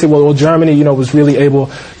Germany. They say, well, Germany, was really able,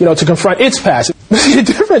 to confront its past. The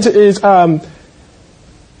difference is,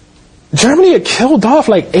 Germany had killed off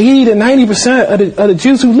like 80 to 90% of the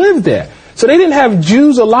Jews who lived there. So they didn't have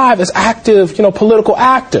Jews alive as active, political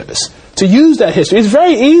actors to use that history. It's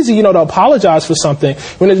very easy, to apologize for something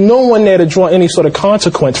when there's no one there to draw any sort of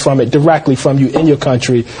consequence from it directly from you in your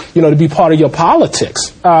country, to be part of your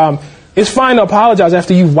politics. It's fine to apologize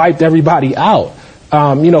after you've wiped everybody out,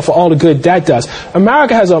 for all the good that does.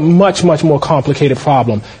 America has a much, much more complicated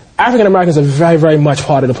problem. African Americans are very, very much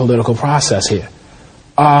part of the political process here.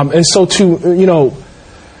 And so to,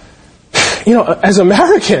 as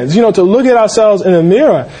Americans, to look at ourselves in the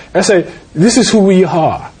mirror and say, this is who we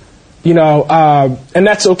are, and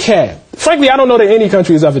that's okay. Frankly, I don't know that any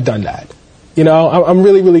country has ever done that. I'm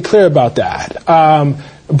really, really clear about that.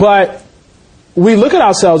 But we look at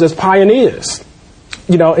ourselves as pioneers,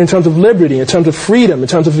 in terms of liberty, in terms of freedom, in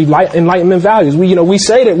terms of enlightenment values. We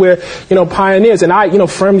say that we're, pioneers, and I,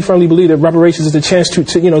 firmly believe that reparations is the chance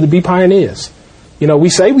to be pioneers. We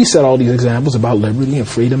set all these examples about liberty and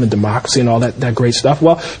freedom and democracy and all that great stuff.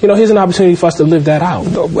 Well, here's an opportunity for us to live that out.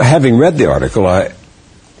 Having read the article,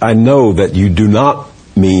 I know that you do not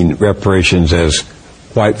mean reparations as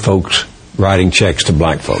white folks writing checks to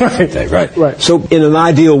black folks. Right. So in an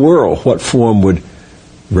ideal world, what form would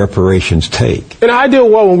reparations take? In an ideal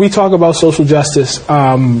world, when we talk about social justice,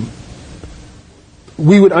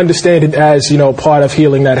 we would understand it as, part of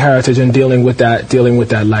healing that heritage and dealing with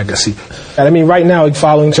that legacy. And I mean, right now,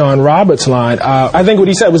 following John Roberts' line, I think what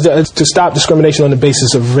he said was to stop discrimination on the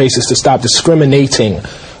basis of race is to stop discriminating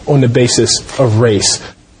on the basis of race.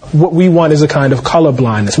 What we want is a kind of color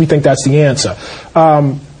blindness. We think that's the answer.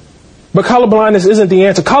 But color blindness isn't the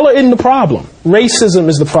answer. Color isn't the problem. Racism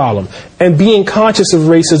is the problem. And being conscious of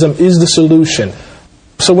racism is the solution.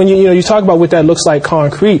 So when you talk about what that looks like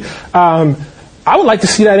concrete, I would like to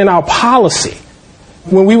see that in our policy.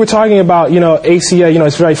 When we were talking about, ACA,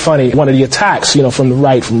 it's very funny. One of the attacks, from the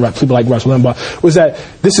right, from people like Rush Limbaugh, was that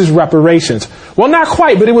this is reparations. Well, not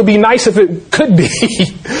quite, but it would be nice if it could be.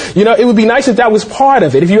 It would be nice if that was part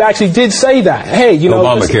of it. If you actually did say that, hey,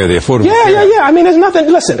 Obamacare, the Affordable Care. Yeah. I mean, there's nothing.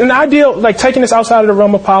 Listen, an ideal, like taking this outside of the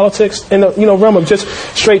realm of politics and the realm of just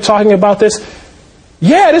straight talking about this.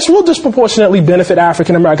 Yeah, this will disproportionately benefit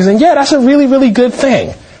African Americans, and yeah, that's a really, really good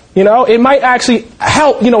thing. It might actually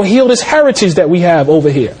help, heal this heritage that we have over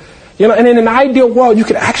here. And in an ideal world, you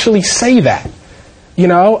could actually say that.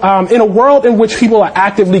 In a world in which people are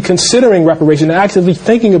actively considering reparation and actively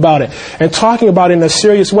thinking about it and talking about it in a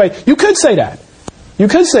serious way, you could say that.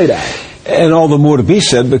 And all the more to be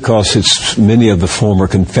said because it's many of the former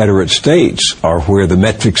Confederate states are where the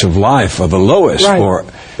metrics of life are the lowest for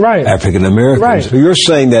African Americans. Right. So you're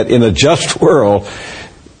saying that in a just world,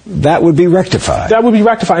 that would be rectified. That would be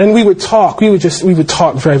rectified, and we would talk. We would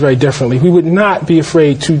talk very, very differently. We would not be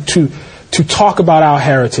afraid to talk about our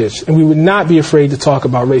heritage, and we would not be afraid to talk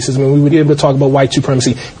about racism, and we would be able to talk about white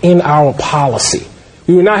supremacy in our policy.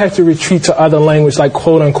 We would not have to retreat to other language like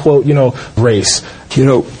quote unquote, race.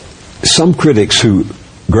 Some critics who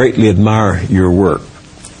greatly admire your work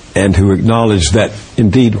and who acknowledge that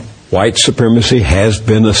indeed white supremacy has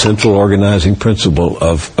been a central organizing principle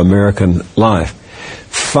of American life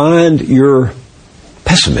find your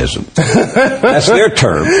pessimism, that's their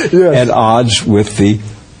term, at odds with the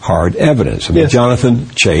hard evidence. I mean, Jonathan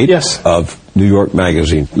Chait of New York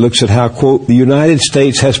Magazine looks at how, quote, the United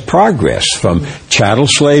States has progressed from chattel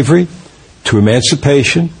slavery to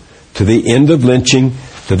emancipation to the end of lynching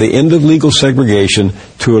to the end of legal segregation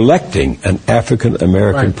to electing an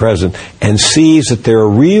African-American president, and sees that there are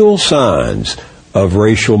real signs of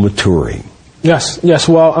racial maturing. Yes.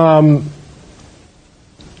 Well,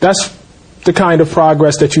 that's the kind of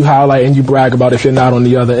progress that you highlight and you brag about if you're not on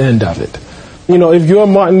the other end of it. If you're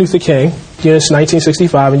Martin Luther King, it's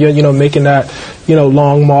 1965, and you're, making that,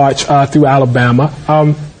 long march through Alabama,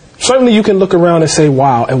 certainly you can look around and say,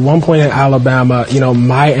 wow, at one point in Alabama,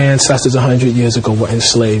 my ancestors 100 years ago were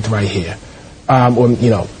enslaved right here, or,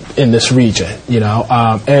 in this region,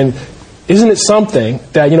 and isn't it something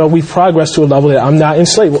that, we've progressed to a level that I'm not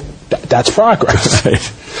enslaved? Well, that's progress.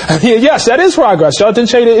 I mean, yes, that is progress. Jonathan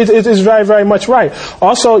Chait is very, very much right.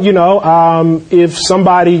 Also, if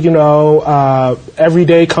somebody, every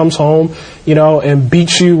day comes home, and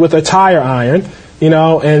beats you with a tire iron,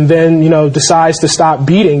 and then, decides to stop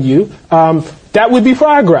beating you, that would be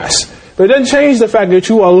progress. But it doesn't change the fact that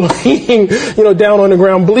you are laying, down on the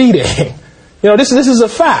ground bleeding. This is a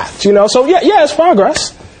fact, So, yeah, it's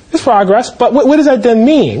progress. It's progress, but what does that then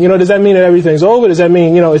mean? Does that mean that everything's over? Does that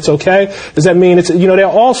mean, it's okay? Does that mean there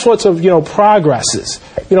are all sorts of, progresses,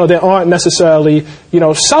 that aren't necessarily,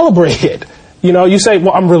 celebrated. You say,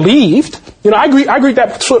 well, I'm relieved. I greet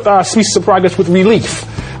that species of progress with relief.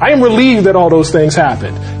 I am relieved that all those things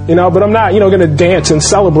happened, but I'm not, going to dance and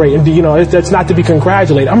celebrate and, that's not to be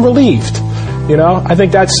congratulated. I'm relieved, I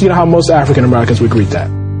think that's, how most African Americans would greet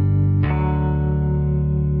that.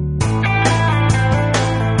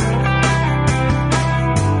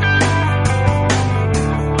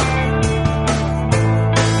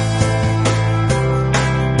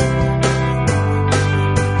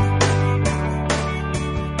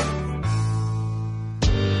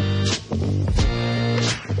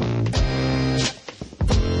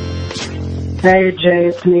 Hey Jay,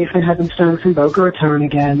 it's Nathan Heavenstone from Boca Raton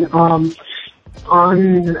again. On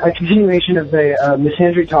a continuation of the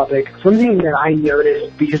misandry topic, something that I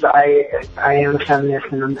noticed, because I am a feminist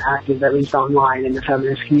and I'm active at least online in the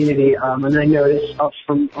feminist community, and I noticed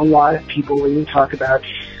from a lot of people when you talk about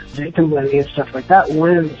victim blaming and stuff like that,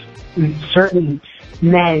 one of certain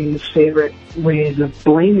men's favorite ways of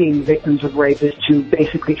blaming victims of rape is to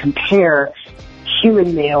basically compare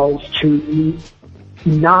human males to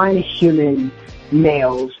non-human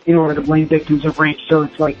males in order to blame victims of rape. So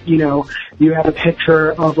it's like, you have a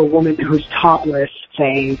picture of a woman who's topless,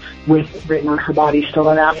 say, with written on her body, still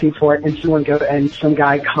not asking for it, and some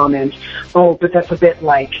guy comments, oh, but that's a bit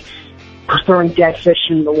like throwing dead fish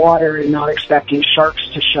in the water and not expecting sharks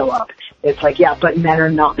to show up. It's like, yeah, but men are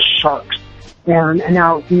not sharks. And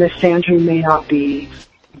now misandry may not be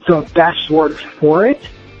the best word for it,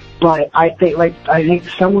 but I think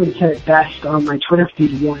someone said it best on my Twitter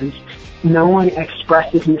feed once. No one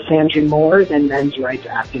expresses misandry more than men's rights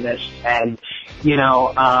activists, and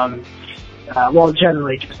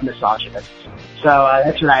generally just misogynists. So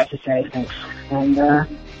that's what I have to say. Thanks, and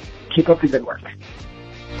keep up the good work.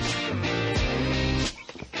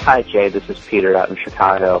 Hi Jay, this is Peter out in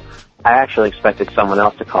Chicago. I actually expected someone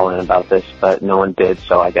else to call in about this, but no one did,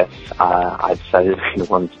 so I guess I decided to be the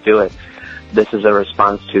one to do it. This is a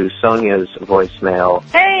response to Sonia's voicemail.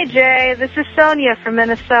 Hey, Jay, this is Sonia from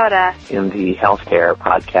Minnesota. In the healthcare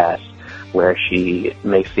podcast, where she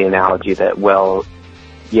makes the analogy that, well,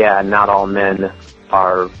 yeah, not all men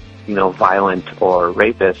are, violent or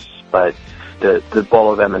rapists, but the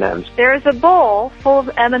bowl of M&Ms. There is a bowl full of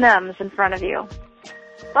M&Ms in front of you.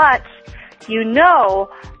 But you know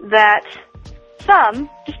that some,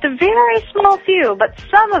 just a very small few, but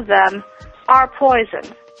some of them are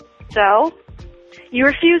poison. So, you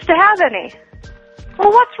refuse to have any. Well,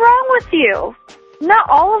 what's wrong with you? Not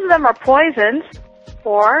all of them are poisoned,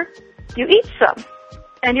 or you eat some,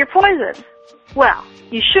 and you're poisoned. Well,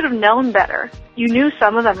 you should have known better. You knew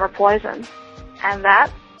some of them were poisoned. And that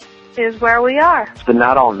is where we are. The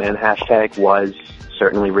not all men hashtag was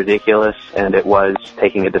certainly ridiculous, and it was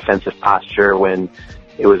taking a defensive posture when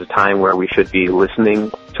it was a time where we should be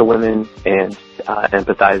listening to women and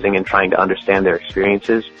empathizing and trying to understand their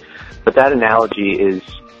experiences. But that analogy is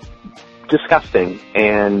disgusting,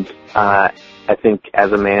 and I think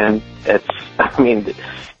as a man, it's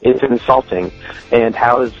insulting. And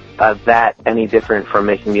how is that any different from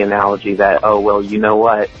making the analogy that, oh, well, you know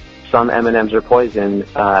what, some M&Ms are poison,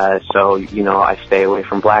 so, I stay away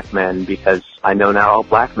from black men because I know not all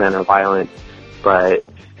black men are violent, but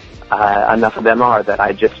enough of them are that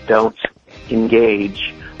I just don't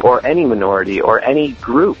engage, or any minority, or any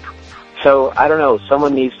group. So, I don't know,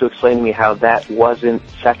 someone needs to explain to me how that wasn't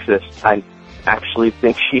sexist. I actually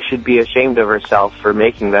think she should be ashamed of herself for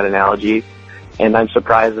making that analogy, and I'm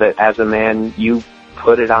surprised that as a man, you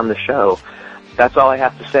put it on the show. That's all I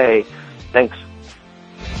have to say. Thanks.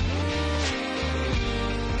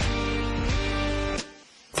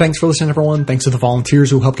 Thanks for listening, everyone. Thanks to the volunteers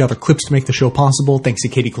who helped gather clips to make the show possible. Thanks to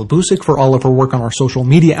Katie Klabusik for all of her work on our social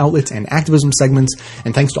media outlets and activism segments.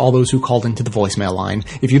 And thanks to all those who called into the voicemail line.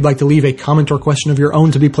 If you'd like to leave a comment or question of your own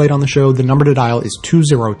to be played on the show, the number to dial is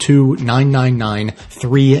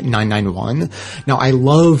 202-999-3991. Now, I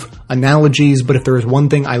love analogies, but if there is one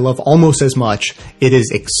thing I love almost as much, it is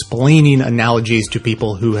explaining analogies to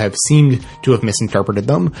people who have seemed to have misinterpreted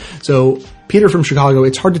them. So, Peter from Chicago,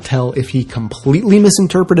 it's hard to tell if he completely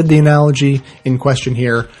misinterpreted the analogy in question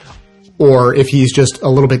here, or if he's just a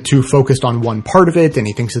little bit too focused on one part of it, and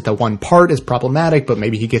he thinks that the one part is problematic, but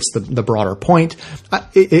maybe he gets the broader point.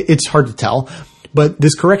 It's hard to tell. But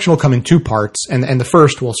this correction will come in two parts, and the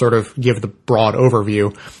first will sort of give the broad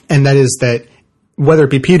overview, and that is that whether it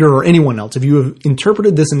be Peter or anyone else, if you have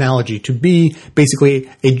interpreted this analogy to be basically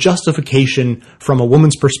a justification from a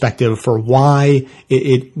woman's perspective for why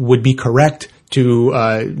it would be correct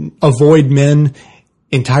to avoid men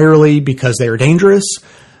entirely because they are dangerous,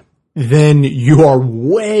 then you are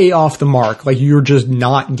way off the mark. Like, you're just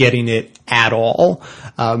not getting it at all.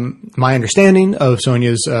 My understanding of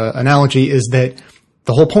Sonia's analogy is that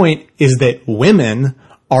the whole point is that women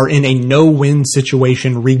are in a no-win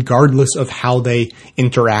situation regardless of how they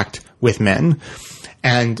interact with men.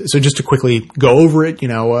 And so just to quickly go over it,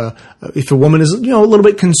 if a woman is, a little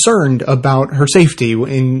bit concerned about her safety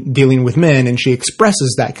in dealing with men and she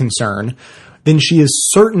expresses that concern, then she is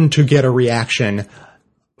certain to get a reaction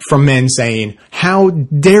from men saying, how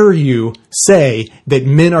dare you say that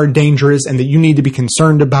men are dangerous and that you need to be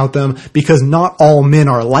concerned about them, because not all men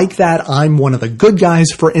are like that. I'm one of the good guys,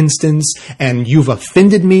 for instance, and you've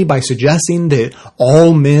offended me by suggesting that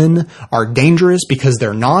all men are dangerous because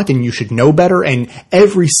they're not, and you should know better. And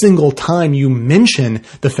every single time you mention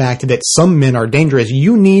the fact that some men are dangerous,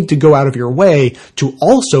 you need to go out of your way to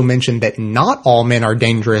also mention that not all men are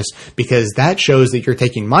dangerous, because that shows that you're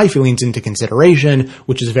taking my feelings into consideration,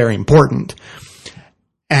 which is very important.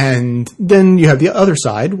 And then you have the other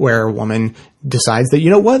side where a woman decides that,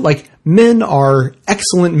 men are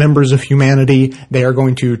excellent members of humanity. They are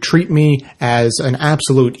going to treat me as an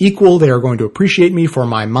absolute equal. They are going to appreciate me for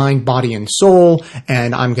my mind, body, and soul.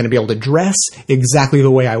 And I'm going to be able to dress exactly the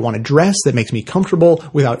way I want to dress that makes me comfortable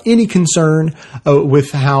without any concern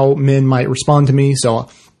with how men might respond to me. So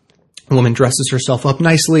a woman dresses herself up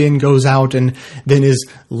nicely and goes out and then is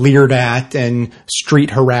leered at and street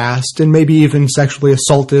harassed and maybe even sexually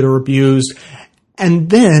assaulted or abused. And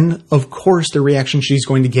then, of course, the reaction she's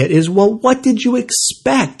going to get is, well, what did you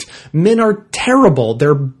expect? Men are terrible.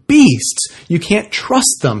 They're beasts. You can't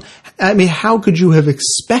trust them. I mean, how could you have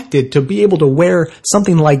expected to be able to wear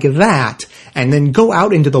something like that and then go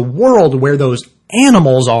out into the world where those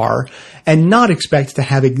animals are and not expect to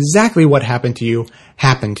have exactly what happened to you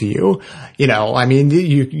happen to you?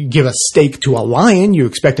 You give a steak to a lion, you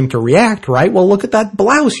expect him to react, right? Well, look at that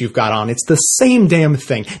blouse you've got on. It's the same damn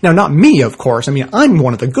thing. Now, not me, of course. I mean, I'm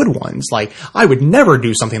one of the good ones. I would never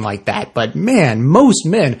do something like that. But man, most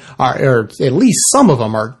men are, or at least some of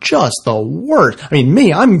them, are just the worst. I mean,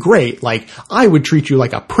 me, I'm great. I would treat you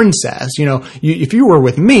like a princess. If you were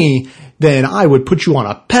with me, then I would put you on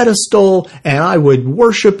a pedestal and I would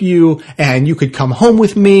worship you, and you could come home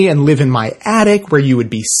with me and live in my attic where you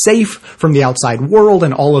would be safe from the outside world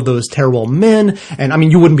and all of those terrible men. And I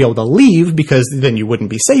mean, you wouldn't be able to leave because then you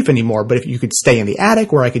wouldn't be safe anymore. But if you could stay in the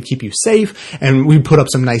attic where I could keep you safe, and we'd put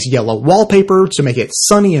up some nice yellow wallpaper to make it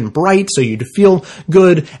sunny and bright so you'd feel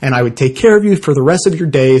good, and I would take care of you for the rest of your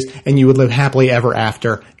days and you would live happily ever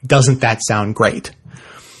after. Doesn't that sound great?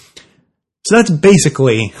 So that's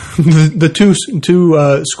basically the two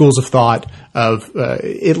schools of thought of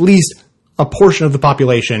at least a portion of the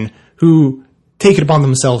population who take it upon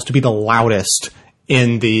themselves to be the loudest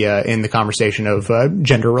in the conversation of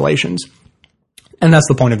gender relations. And that's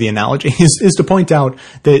the point of the analogy, is to point out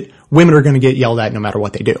that women are going to get yelled at no matter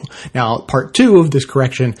what they do. Now, part two of this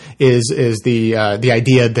correction is the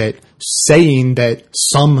idea that saying that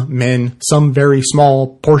some men, some very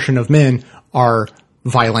small portion of men, are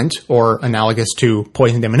violent or analogous to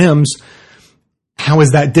poisoned M&Ms. How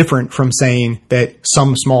is that different from saying that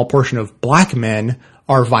some small portion of black men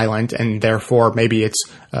are violent and therefore maybe it's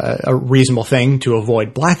a reasonable thing to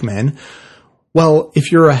avoid black men? Well,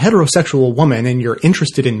 if you're a heterosexual woman and you're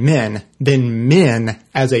interested in men, then men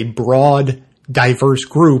as a broad, diverse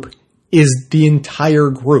group is the entire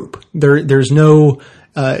group. There's no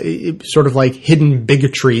sort of hidden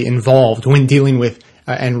bigotry involved when dealing with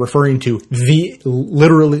and referring to the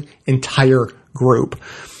literally entire group.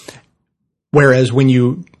 Whereas when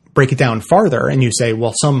you break it down farther and you say,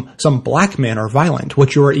 well, some black men are violent,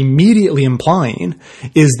 what you're immediately implying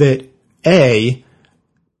is that A,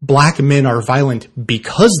 black men are violent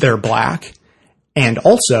because they're black, and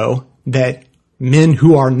also that men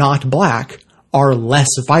who are not black are less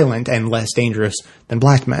violent and less dangerous than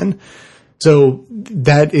black men. So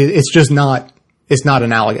that it's just not, it's not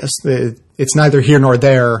analogous. It's neither here nor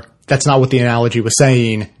there. That's not what the analogy was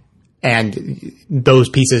saying. And those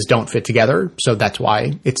pieces don't fit together. So that's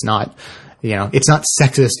why it's not, it's not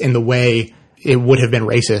sexist in the way it would have been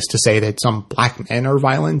racist to say that some black men are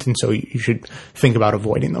violent. And so you should think about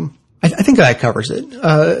avoiding them. I think that covers it.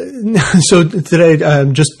 So today,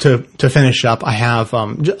 just to finish up, I have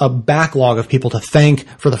a backlog of people to thank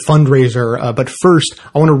for the fundraiser. But first,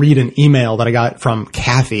 I want to read an email that I got from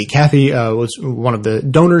Kathy. Kathy was one of the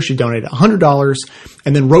donors. She donated $100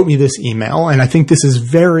 and then wrote me this email. And I think this is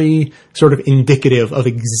very sort of indicative of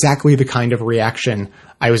exactly the kind of reaction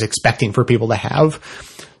I was expecting for people to have.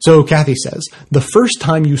 So Kathy says, "The first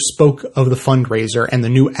time you spoke of the fundraiser and the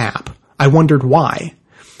new app, I wondered why.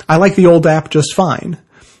 I like the old app just fine.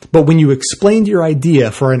 But when you explained your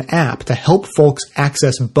idea for an app to help folks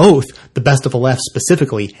access both the Best of the Left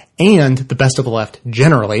specifically and the Best of the Left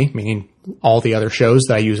generally, meaning all the other shows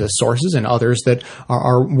that I use as sources and others that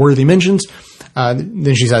are worthy mentions,"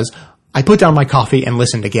 then she says, "I put down my coffee and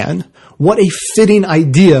listened again. What a fitting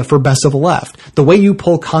idea for Best of the Left. The way you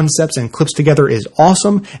pull concepts and clips together is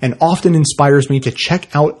awesome and often inspires me to check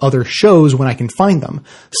out other shows when I can find them.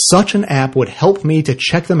 Such an app would help me to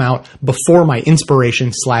check them out before my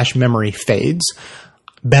inspiration/memory fades.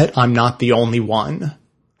 Bet I'm not the only one.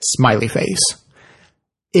 Smiley face."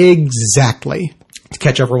 Exactly. To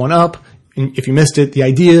catch everyone up, if you missed it, the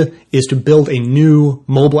idea is to build a new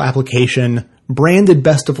mobile application branded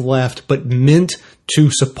Best of the Left, but meant to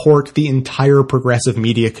support the entire progressive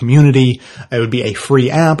media community. It would be a free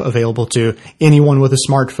app available to anyone with a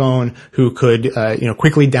smartphone who could,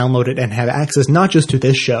 quickly download it and have access not just to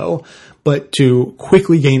this show, but to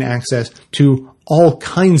quickly gain access to all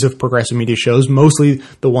kinds of progressive media shows, mostly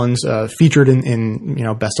the ones featured in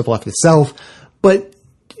Best of the Left itself. But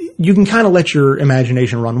you can kind of let your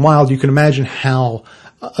imagination run wild. You can imagine how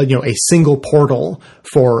a single portal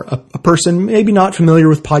for a person maybe not familiar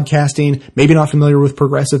with podcasting, maybe not familiar with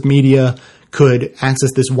progressive media, could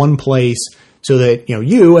access this one place so that,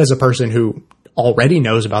 you as a person who already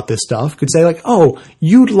knows about this stuff could say like, "Oh,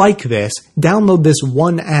 you'd like this, download this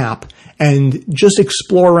one app and just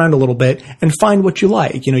explore around a little bit and find what you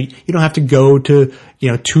like." You don't have to go to,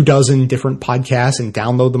 24 different podcasts and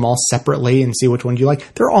download them all separately and see which ones you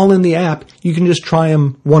like. They're all in the app. You can just try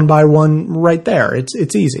them one by one right there.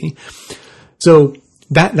 It's easy. So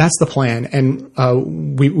that's the plan. And,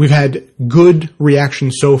 we've had good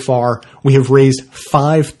reaction so far. We have raised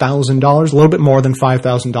 $5,000, a little bit more than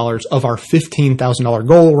 $5,000 of our $15,000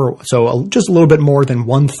 goal. So just a little bit more than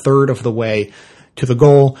 1/3 of the way to the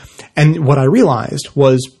goal. And what I realized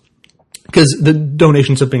was, because the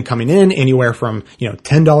donations have been coming in anywhere from,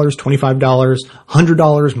 $10, $25,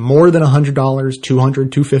 $100, more than $100, $200,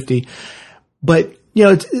 $250. But,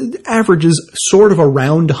 it averages sort of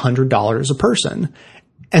around $100 a person.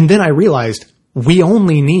 And then I realized we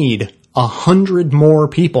only need 100 more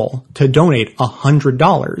people to donate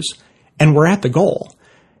 $100, and we're at the goal.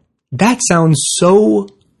 That sounds so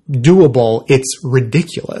doable, it's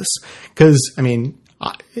ridiculous. Because,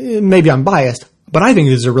 maybe I'm biased, but I think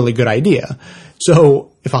this is a really good idea.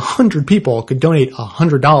 So if 100 people could donate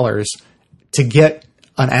 $100 to get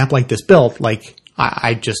an app like this built,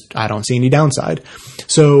 I don't see any downside.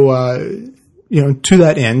 So, to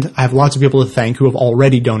that end, I have lots of people to thank who have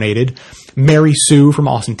already donated. Mary Sue from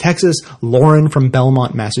Austin, Texas, Lauren from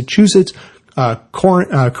Belmont, Massachusetts,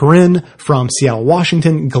 Corinne from Seattle,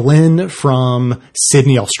 Washington, Glenn from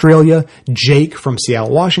Sydney, Australia, Jake from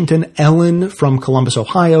Seattle, Washington, Ellen from Columbus,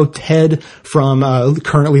 Ohio, Ted from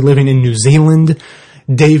currently living in New Zealand,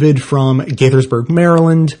 David from Gaithersburg,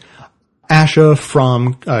 Maryland, Asha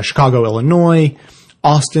from Chicago, Illinois,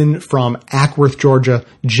 Austin from Ackworth, Georgia,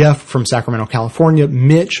 Jeff from Sacramento, California,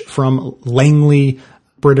 Mitch from Langley,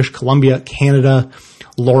 British Columbia, Canada,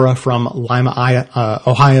 Laura from Lima,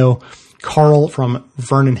 Ohio, Carl from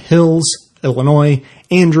Vernon Hills, Illinois,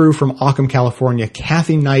 Andrew from Ockham, California,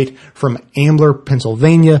 Kathy Knight from Ambler,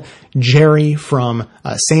 Pennsylvania, Jerry from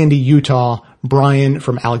Sandy, Utah, Brian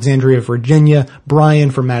from Alexandria, Virginia, Brian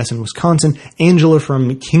from Madison, Wisconsin, Angela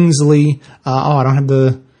from Kingsley, I don't have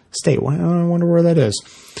the state. I wonder where that is.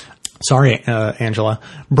 Sorry, Angela.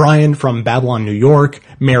 Brian from Babylon, New York.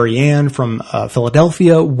 Marianne from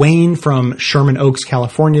Philadelphia. Wayne from Sherman Oaks,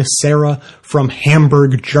 California. Sarah from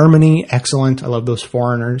Hamburg, Germany. Excellent. I love those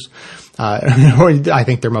foreigners. I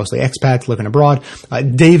think they're mostly expats living abroad.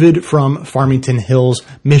 David from Farmington Hills,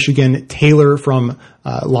 Michigan. Taylor from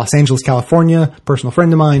Los Angeles, California, personal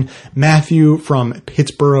friend of mine. Matthew from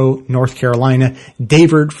Pittsburgh, North Carolina.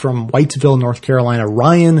 David from Whitesville, North Carolina.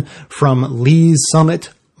 Ryan from Lee's Summit,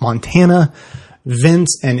 Montana.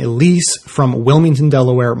 Vince and Elise from Wilmington,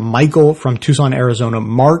 Delaware. Michael from Tucson, Arizona.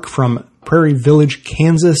 Mark from Prairie Village,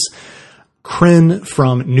 Kansas. Kryn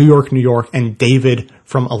from New York, New York. And David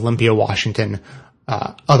from Olympia, Washington,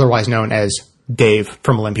 otherwise known as Dave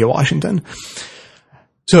from Olympia, Washington.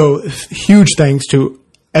 So huge thanks to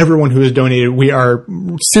everyone who has donated. We are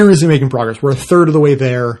seriously making progress. We're a third of the way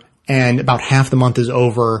there, and about half the month is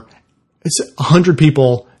over. It's 100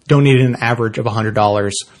 people donated an average of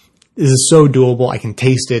 $100. This is so doable. I can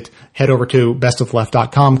taste it. Head over to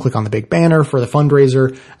bestoftheleft.com, click on the big banner for the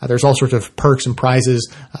fundraiser. There's all sorts of perks and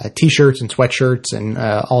prizes, t-shirts and sweatshirts and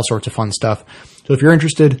all sorts of fun stuff. So if you're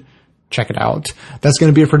interested, check it out. That's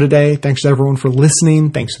going to be it for today. Thanks to everyone for listening.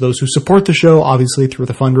 Thanks to those who support the show, obviously through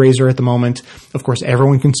the fundraiser at the moment. Of course,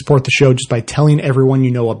 everyone can support the show just by telling everyone you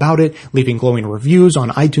know about it, leaving glowing reviews on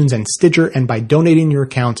iTunes and Stitcher, and by donating your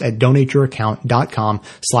accounts at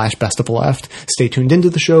donateyouraccount.com/bestoftheleft. Stay tuned into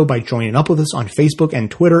the show by joining up with us on Facebook and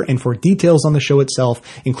Twitter, and for details on the show itself,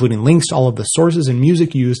 including links to all of the sources and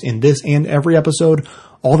music used in this and every episode,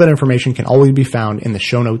 all that information can always be found in the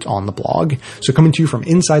show notes on the blog. So coming to you from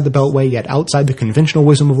inside the Beltway, yet outside the conventional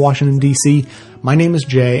wisdom of Washington, D.C., my name is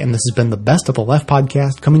Jay, and this has been the Best of the Left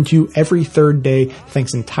podcast, coming to you every third day,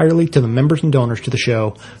 thanks entirely to the members and donors to the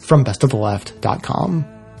show from bestoftheleft.com.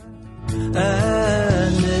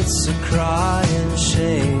 And it's a crying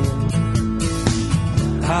shame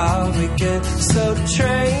how we get so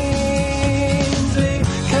trained. We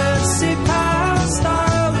can't see past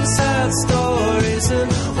all the sad stories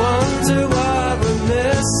and wonder what we're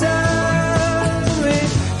missing. We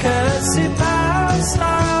can't see past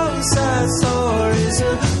all the sad stories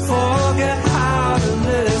and forget how to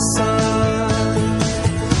listen.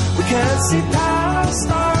 We can't see past